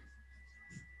 Yeah.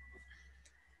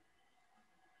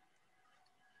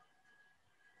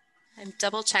 I'm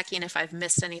double checking if I've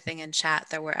missed anything in chat.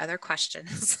 There were other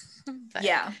questions.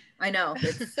 Yeah, I know.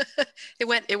 It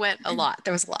went a lot.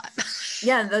 There was a lot.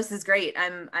 Yeah, this is great.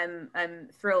 I'm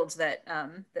thrilled that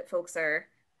that folks are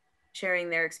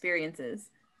sharing their experiences.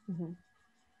 Mm-hmm.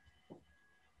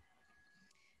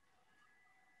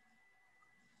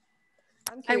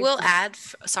 I will add,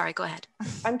 sorry, go ahead.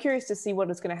 I'm curious to see what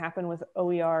is going to happen with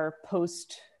OER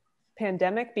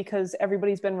post-pandemic, because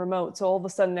everybody's been remote. So all of a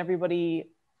sudden everybody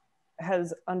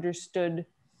has understood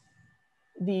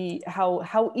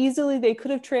how easily they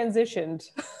could have transitioned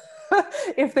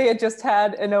if they had just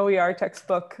had an OER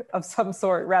textbook of some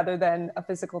sort rather than a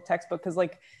physical textbook. Because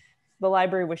like the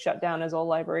library was shut down, as all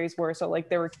libraries were. So like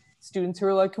there were students who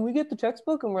were like, can we get the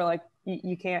textbook? And we're like,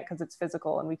 you can't, because it's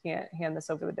physical and we can't hand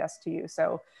this over the desk to you.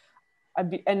 So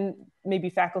and maybe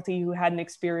faculty who hadn't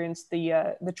experienced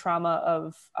the trauma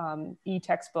of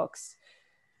e-textbooks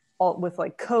with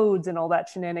like codes and all that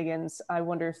shenanigans. I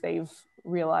wonder if they've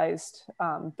realized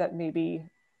that maybe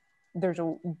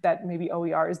maybe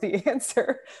OER is the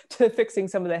answer to fixing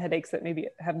some of the headaches that maybe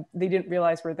they didn't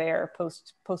realize were there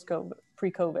post-COVID,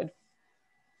 pre-COVID.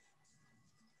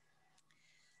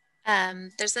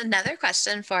 There's another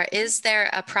question is there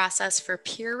a process for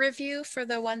peer review for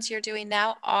the ones you're doing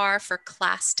now, or for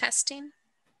class testing?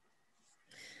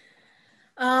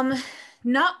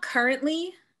 Not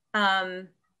currently.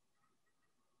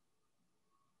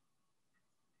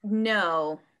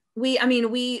 No, for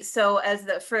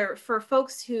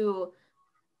folks who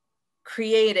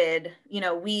created,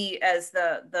 we as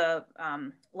the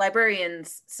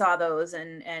librarians saw those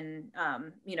and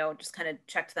just kind of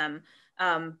checked them.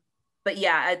 But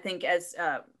yeah, I think as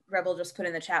Rebel just put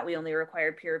in the chat, we only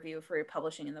required peer review for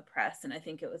publishing in the press. And I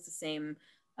think it was the same.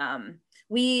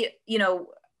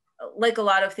 Like a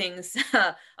lot of things,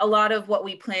 a lot of what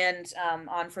we planned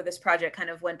on for this project kind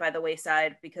of went by the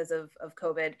wayside because of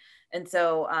COVID. And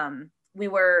so we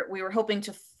were hoping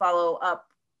to follow up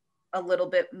a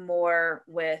little bit more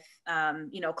with,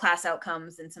 class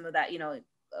outcomes and some of that,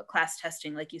 class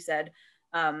testing, like you said.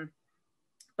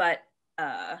 But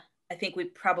I think we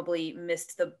probably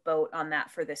missed the boat on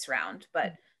that for this round,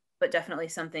 but definitely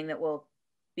something that will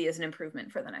be as an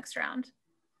improvement for the next round.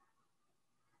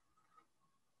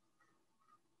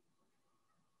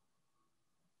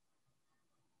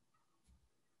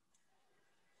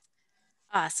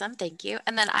 Awesome, thank you.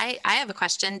 And then I have a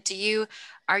question.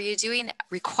 Are you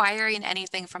requiring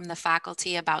anything from the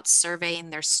faculty about surveying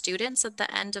their students at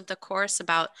the end of the course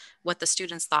about what the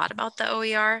students thought about the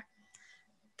OER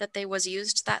that they was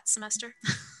used that semester?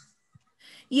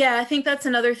 Yeah, I think that's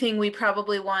another thing we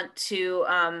probably want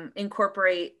to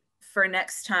incorporate for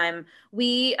next time.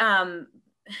 We,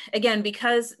 again,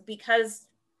 because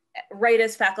right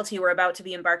as faculty were about to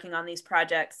be embarking on these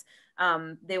projects,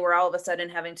 they were all of a sudden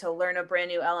having to learn a brand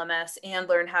new LMS and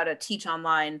learn how to teach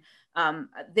online.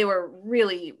 They were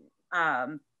really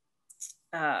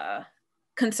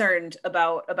concerned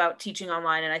about teaching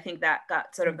online. And I think that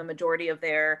got sort of the majority of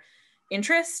their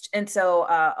interest. And so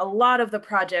a lot of the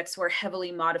projects were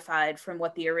heavily modified from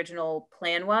what the original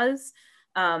plan was.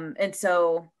 And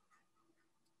so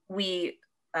we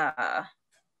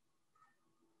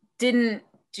didn't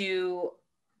do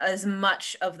as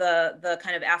much of the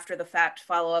kind of after the fact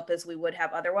follow-up as we would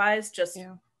have otherwise, just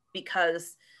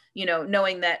because,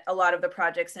 knowing that a lot of the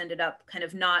projects ended up kind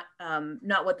of not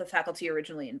what the faculty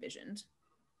originally envisioned.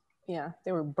 Yeah,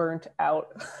 they were burnt out.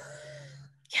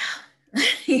 Yeah.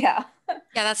 Yeah.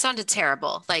 Yeah, that sounded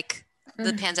terrible. Like,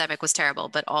 the pandemic was terrible,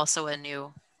 but also a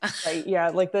new right. Yeah.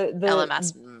 Like the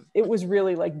LMS. It was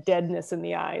really like deadness in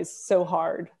the eyes, so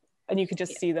hard. And you could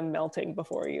just see them melting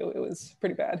before you. It was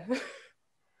pretty bad.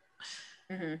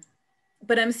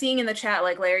 But I'm seeing in the chat,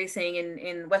 like Larry's saying,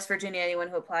 in West Virginia, anyone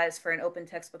who applies for an open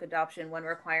textbook adoption, one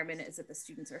requirement is that the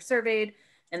students are surveyed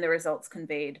and the results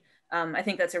conveyed. I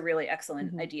think that's a really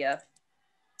excellent idea.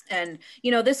 And,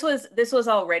 you know, this was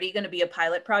already going to be a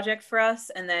pilot project for us.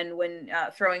 And then when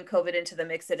throwing COVID into the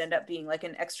mix, it ended up being like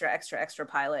an extra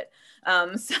pilot.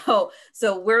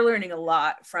 So we're learning a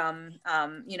lot from,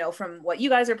 you know, from what you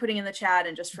guys are putting in the chat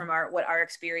and just from what our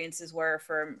experiences were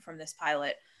from this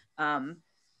pilot.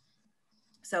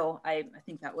 So I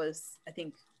think that was,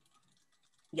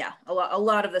 yeah, a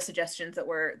lot of the suggestions that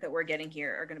we're getting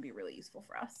here are going to be really useful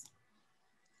for us.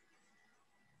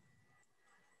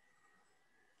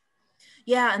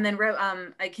 Yeah, and then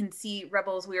I can see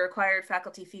Rebels, we required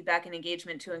faculty feedback and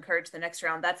engagement to encourage the next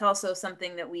round. That's also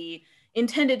something that we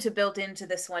intended to build into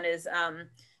this one is,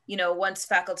 you know, once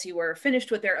faculty were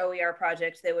finished with their OER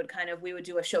project, they would we would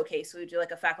do a showcase. We would do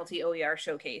like a faculty OER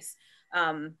showcase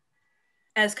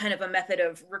as kind of a method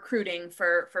of recruiting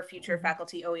for future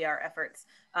faculty OER efforts.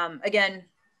 Again,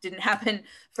 didn't happen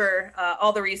for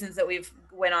all the reasons that we've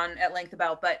went on at length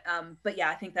about, but yeah,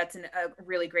 I think that's a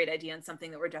really great idea and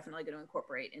something that we're definitely going to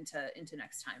incorporate into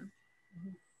next time.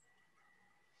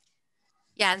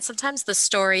 Yeah, and sometimes the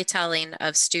storytelling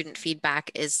of student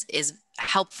feedback is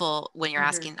helpful when you're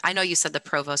asking. I know you said the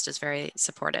provost is very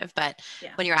supportive, but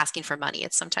when you're asking for money,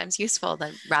 it's sometimes useful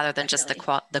rather than just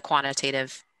the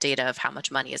quantitative data of how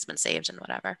much money has been saved and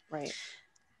whatever. Right.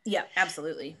 Yeah,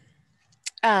 absolutely.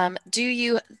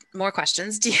 More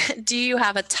questions. Do you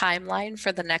have a timeline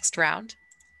for the next round?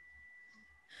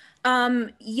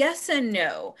 Yes and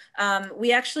no.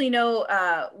 We actually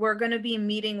know we're going to be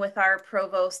meeting with our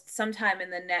provost sometime in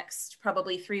the next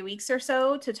probably 3 weeks or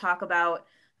so to talk about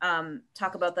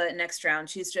the next round.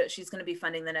 She's going to be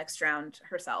funding the next round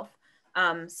herself.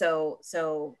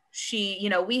 So she, you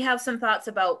know, we have some thoughts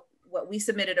about what we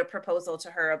submitted a proposal to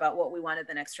her about what we wanted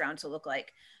the next round to look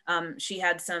like. She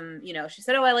had some, you know, she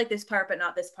said, oh, I like this part, but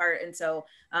not this part. And so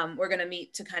we're going to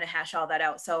meet to kind of hash all that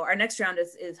out. So our next round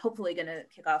is hopefully going to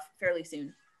kick off fairly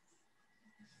soon.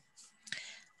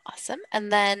 Awesome. And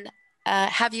then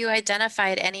have you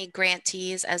identified any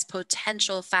grantees as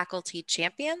potential faculty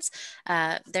champions?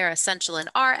 They're essential in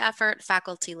our effort.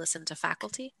 Faculty listen to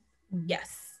faculty.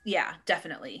 Yes. Yeah,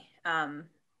 definitely.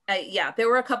 Yeah, there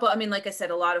were a couple, I mean, like I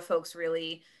said, a lot of folks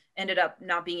really ended up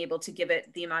not being able to give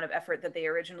it the amount of effort that they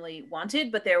originally wanted,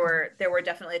 but there were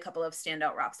definitely a couple of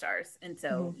standout rock stars. And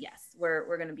so, yes, we're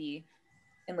going to be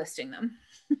enlisting them.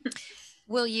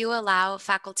 Will you allow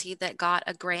faculty that got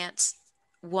a grant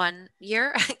 1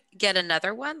 year get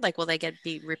another one? Like, will they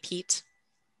be repeat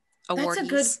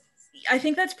awardees? I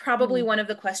think that's probably one of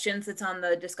the questions that's on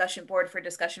the discussion board for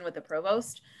discussion with the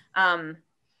provost.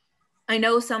 I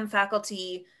know some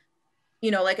faculty,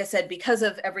 you know, like I said, because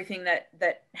of everything that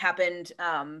happened,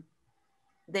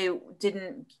 they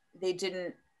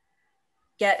didn't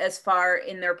get as far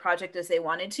in their project as they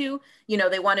wanted to. You know,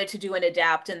 they wanted to do an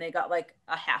adapt and they got like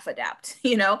a half adapt,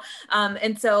 you know?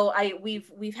 And so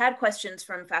we've had questions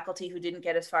from faculty who didn't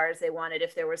get as far as they wanted,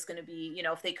 if there was going to be, you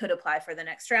know, if they could apply for the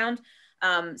next round.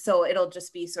 So it'll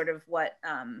just be sort of what,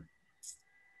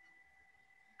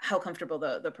 how comfortable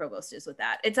the provost is with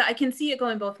that. I can see it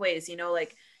going both ways, you know,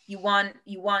 like you want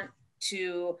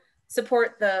to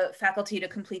support the faculty to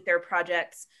complete their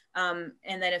projects. And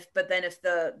then if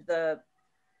the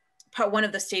one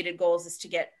of the stated goals is to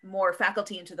get more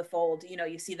faculty into the fold, you know,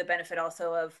 you see the benefit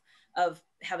also of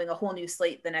having a whole new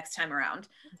slate the next time around.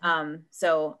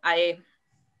 So I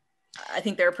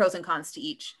think there are pros and cons to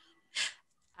each.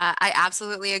 I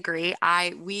absolutely agree.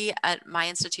 We at my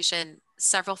institution,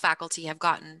 several faculty have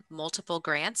gotten multiple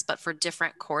grants, but for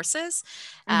different courses.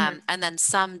 And then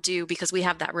some do, because we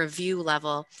have that review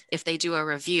level. If they do a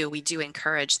review, we do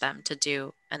encourage them to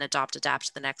do an adapt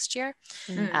the next year.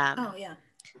 Oh yeah.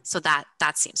 So that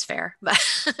seems fair. But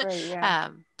Right, yeah.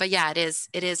 but yeah,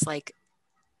 it is like,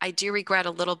 I do regret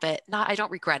a little bit. I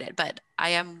don't regret it, but I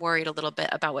am worried a little bit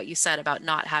about what you said about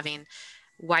not having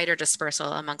wider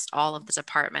dispersal amongst all of the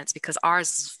departments, because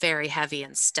ours is very heavy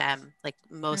in STEM. Like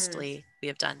mostly we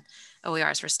have done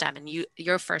OERs for STEM, and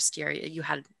your first year you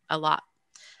had a lot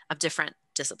of different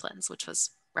disciplines, which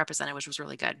was represented, which was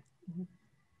really good.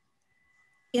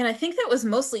 And I think that was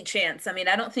mostly chance. I mean,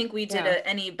 I don't think we did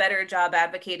any better job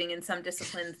advocating in some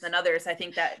disciplines than others. I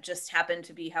think that just happened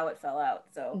to be how it fell out.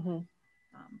 So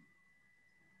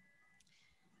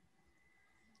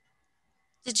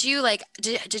Did you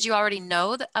did you already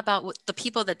know about the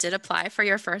people that did apply for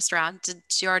your first round? Did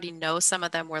you already know some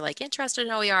of them were like interested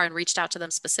in OER and reached out to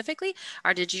them specifically?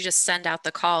 Or did you just send out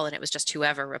the call and it was just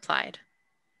whoever replied?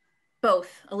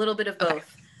 Both, a little bit of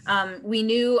both. Okay. We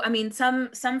knew, I mean,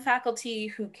 some faculty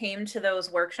who came to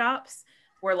those workshops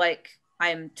were like,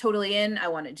 I'm totally in, I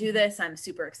want to do this, I'm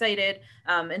super excited.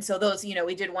 And so those, you know,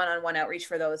 we did one-on-one outreach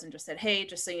for those and just said, hey,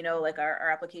 just so you know, like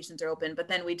our applications are open. But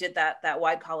then we did that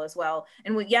wide call as well.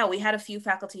 And we had a few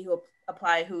faculty who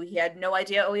apply who he had no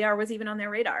idea OER was even on their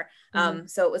radar.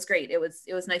 So it was great. It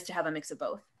was nice to have a mix of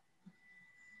both.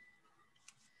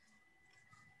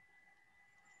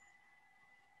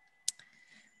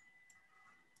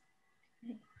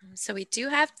 So we do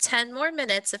have 10 more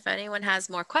minutes if anyone has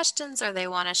more questions or they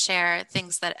want to share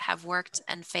things that have worked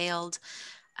and failed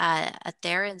at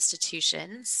their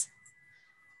institutions.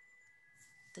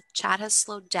 The chat has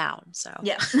slowed down, so.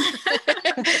 Yeah.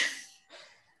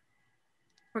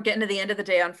 We're getting to the end of the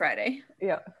day on Friday.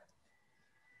 Yeah.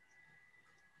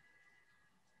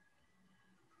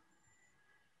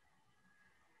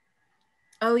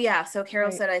 Oh yeah, so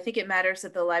Carol said, I think it matters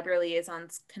that the library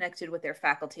liaisons connected with their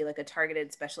faculty, like a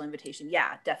targeted special invitation.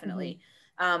 Yeah, definitely.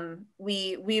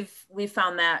 We've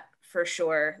found that for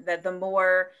sure, that the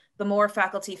more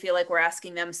faculty feel like we're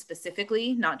asking them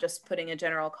specifically, not just putting a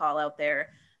general call out there.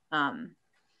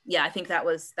 Yeah, I think that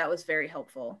was very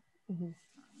helpful. I'm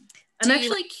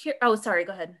actually oh, sorry,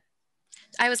 go ahead.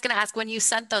 I was going to ask, when you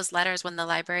sent those letters, when the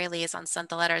library liaison sent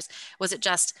the letters, was it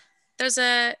just, there's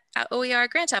a OER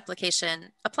grant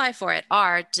application, apply for it?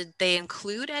 Or did they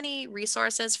include any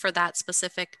resources for that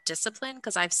specific discipline?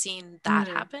 Because I've seen that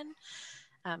happen.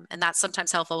 And that's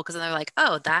sometimes helpful because then they're like,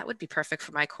 oh, that would be perfect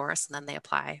for my course. And then they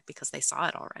apply because they saw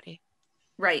it already.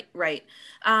 Right.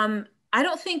 I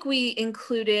don't think we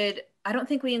included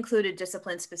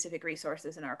discipline specific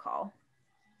resources in our call.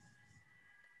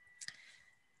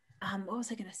 What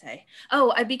was I going to say?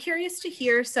 Oh, I'd be curious to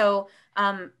hear. So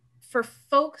for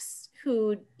folks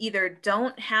who either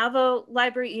don't have a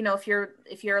library, you know,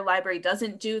 if your library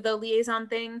doesn't do the liaison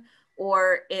thing,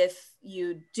 or if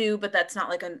you do, but that's not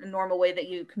like a normal way that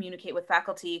you communicate with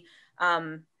faculty,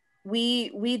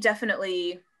 we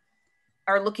definitely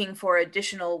are looking for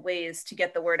additional ways to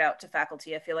get the word out to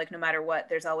faculty. I feel like no matter what,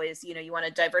 there's always, you know, you want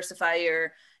to diversify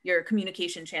your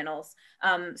communication channels.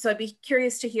 So I'd be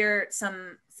curious to hear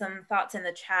some thoughts in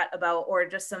the chat about, or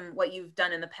just what you've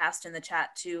done in the past in the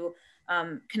chat to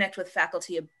connect with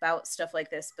faculty about stuff like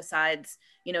this, besides,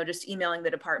 you know, just emailing the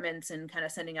departments and kind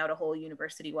of sending out a whole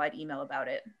university-wide email about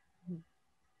it.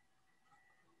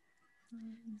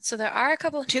 So there are a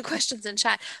couple of new questions in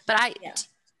chat, but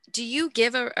do you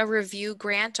give a review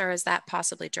grant, or is that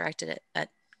possibly directed at,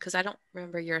 because I don't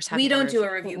remember yours having. We don't do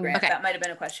a review grant. Okay. That might've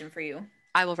been a question for you.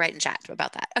 I will write in chat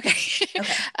about that. Okay.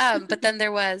 But then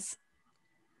there was,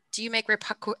 do you make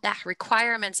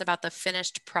requirements about the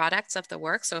finished products of the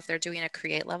work? So if they're doing a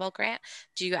create level grant,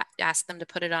 do you ask them to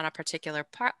put it on a particular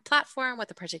platform with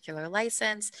a particular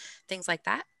license, things like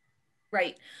that?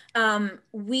 Right.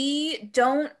 We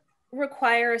don't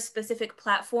require a specific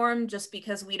platform just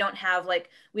because we don't have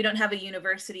a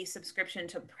university subscription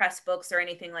to Pressbooks or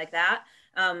anything like that.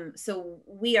 So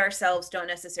we ourselves don't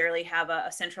necessarily have a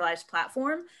centralized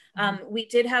platform. We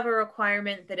did have a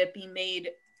requirement that it be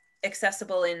made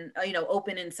accessible in, you know,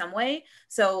 open in some way.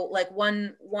 So like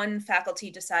one faculty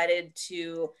decided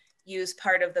to use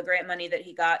part of the grant money that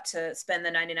he got to spend the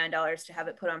 $99 to have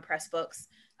it put on Pressbooks.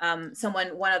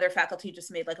 One other faculty just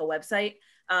made like a website.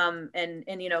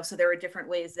 And you know, so there were different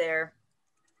ways there.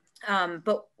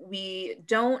 But we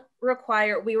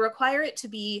require it to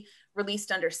be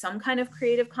released under some kind of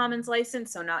Creative Commons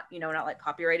license. So not like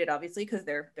copyrighted, obviously, because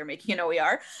they're making an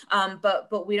OER.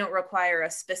 But we don't require a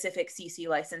specific CC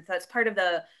license. That's part of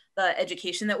the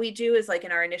education that we do, is like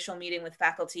in our initial meeting with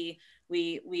faculty,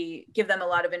 we give them a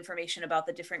lot of information about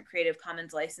the different Creative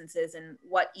Commons licenses and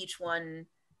what each one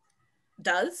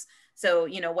does. So,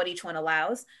 you know, what each one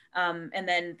allows. And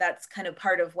then that's kind of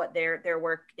part of what their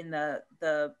work in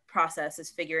the process is,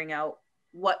 figuring out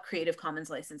what Creative Commons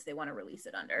license they want to release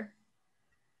it under.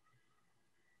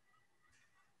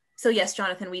 So yes,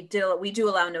 Jonathan, we do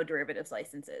allow no derivatives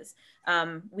licenses.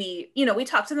 We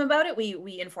talk to them about it.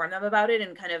 We inform them about it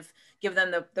and kind of give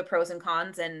them the pros and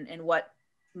cons and what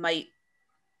might,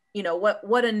 you know,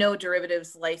 what a no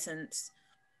derivatives license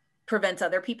prevents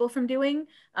other people from doing,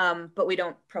 but we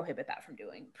don't prohibit them from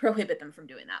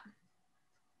doing that.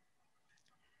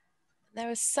 There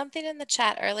was something in the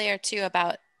chat earlier too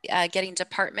about getting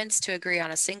departments to agree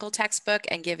on a single textbook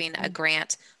and giving a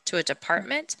grant to a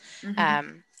department.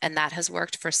 And that has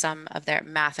worked for some of their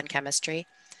math and chemistry.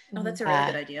 Oh, that's a really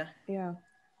good idea. Yeah.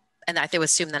 and I would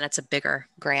assume that it's a bigger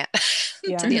grant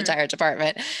Yeah. to the entire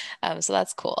department. So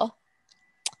that's cool.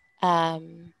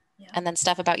 And then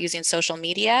stuff about using social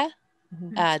media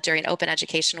during Open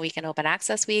Education Week and Open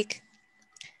Access Week,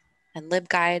 and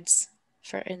LibGuides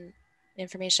for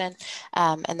information.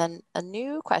 And then a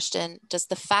new question: does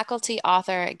the faculty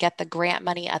author get the grant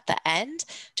money at the end?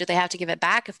 Do they have to give it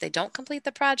back if they don't complete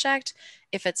the project?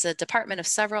 If it's a department of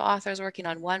several authors working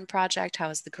on one project, how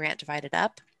is the grant divided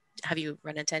up? Have you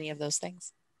run into any of those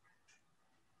things?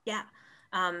 Yeah.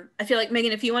 I feel like,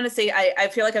 Megan, if you want to say, I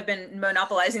feel like I've been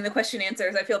monopolizing the question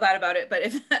answers. I feel bad about it, but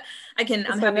if I can,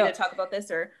 I'm happy to talk about this.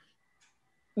 Or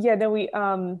yeah, no, we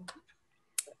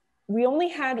only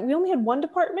had one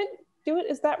department do it.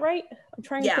 Is that right? I'm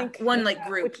trying to think. One like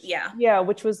group.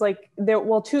 Which was like there.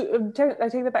 Well, two. I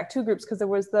take that back. Two groups, because there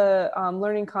was the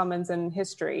Learning Commons and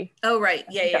History. Oh, right.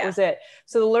 Yeah. That was it.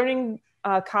 So the Learning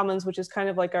Commons, which is kind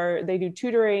of like they do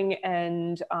tutoring,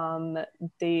 and I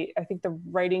think the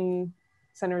Writing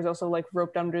Center is also like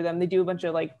roped under them. They do a bunch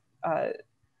of like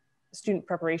student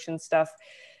preparation stuff.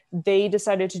 They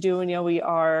decided to do an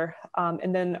OER,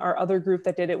 and then our other group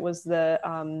that did it was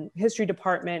the History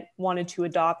Department wanted to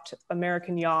adopt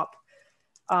American Yawp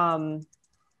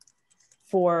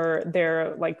for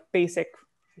their like basic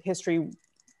history,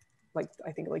 like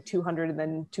I think like 200 and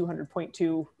then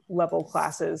 200.2 level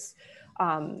classes.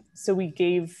 So we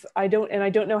gave, I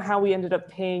don't know how we ended up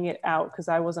paying it out, because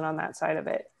I wasn't on that side of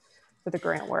it for the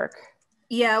grant work.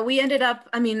 Yeah, we ended up,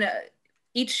 I mean,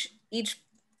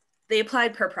 they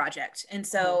applied per project. And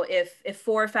so if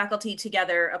 4 faculty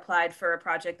together applied for a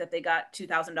project that they got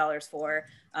 $2,000 for,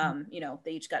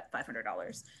 they each got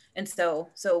 $500. And so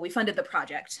we funded the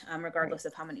project, regardless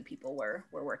of how many people were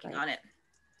working on it.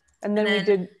 And then we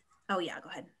did. Oh yeah, go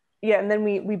ahead. Yeah, and then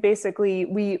we basically,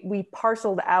 we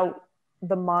parceled out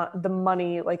the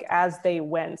money like as they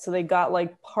went. So they got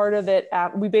like part of it.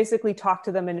 We basically talked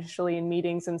to them initially in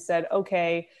meetings and said,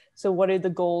 okay, so what are the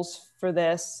goals for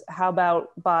this? How about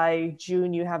by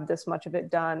June you have this much of it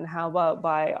done? How about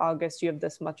by August you have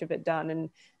this much of it done?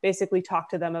 And basically talk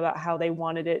to them about how they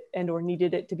wanted it and or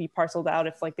needed it to be parceled out,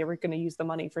 if like they were going to use the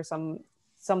money for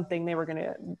something they were going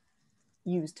to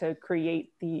use to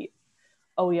create the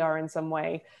OER in some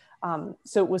way.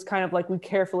 So it was kind of like we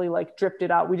carefully like dripped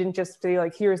it out. We didn't just say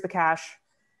like, here's the cash,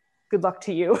 good luck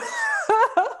to you.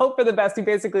 Hope for the best. We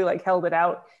basically like held it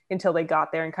out until they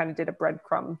got there and kind of did a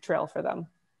breadcrumb trail for them.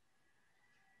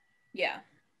 Yeah.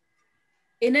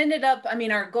 It ended up, I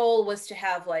mean, our goal was to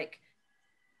have like,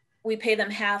 we pay them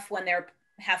half when they're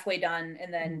halfway done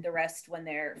and then the rest when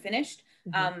they're finished.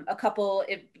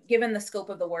 Given the scope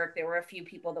of the work, there were a few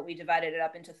people that we divided it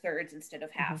up into thirds instead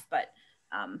of half, but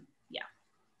yeah.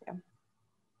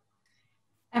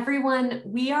 Everyone,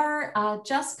 we are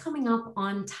just coming up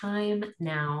on time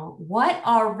now. What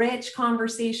a rich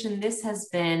conversation this has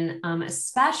been,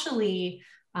 especially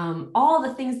all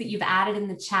the things that you've added in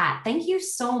the chat. Thank you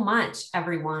so much,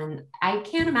 everyone. I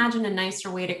can't imagine a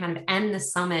nicer way to kind of end the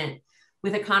summit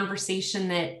with a conversation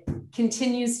that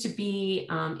continues to be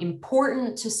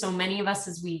important to so many of us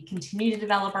as we continue to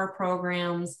develop our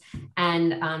programs.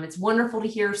 And it's wonderful to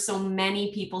hear so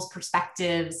many people's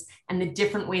perspectives and the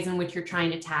different ways in which you're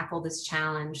trying to tackle this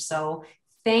challenge. So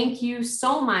thank you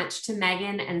so much to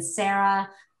Megan and Sarah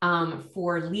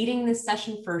for leading this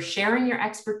session, for sharing your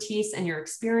expertise and your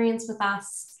experience with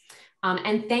us.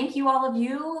 And thank you all of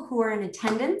you who are in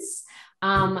attendance.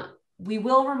 We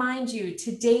will remind you,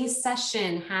 today's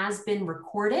session has been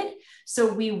recorded,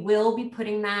 so we will be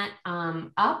putting that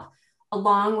up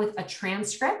along with a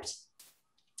transcript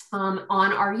on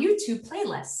our YouTube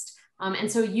playlist.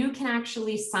 And so you can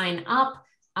actually sign up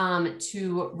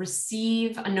to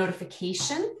receive a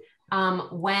notification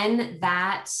when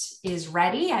that is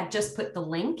ready. I've just put the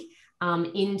link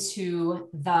into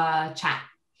the chat.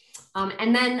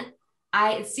 And then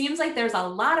it seems like there's a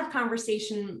lot of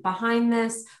conversation behind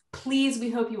this. Please, we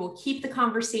hope you will keep the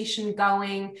conversation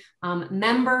going.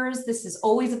 Members, this is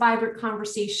always a vibrant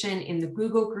conversation in the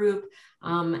Google group.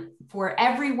 For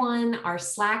everyone, our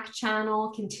Slack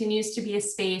channel continues to be a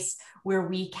space where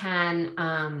we can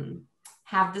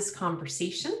have this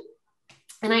conversation.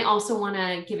 And I also want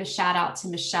to give a shout out to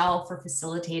Michelle for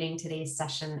facilitating today's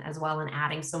session as well and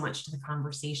adding so much to the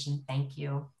conversation. Thank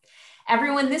you.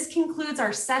 Everyone, this concludes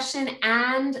our session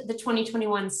and the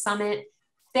 2021 summit.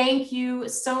 Thank you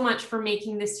so much for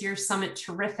making this year's summit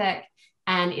terrific.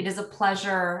 And it is a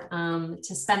pleasure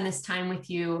to spend this time with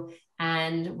you.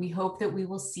 And we hope that we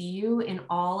will see you in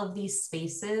all of these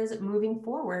spaces moving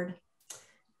forward.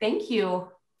 Thank you.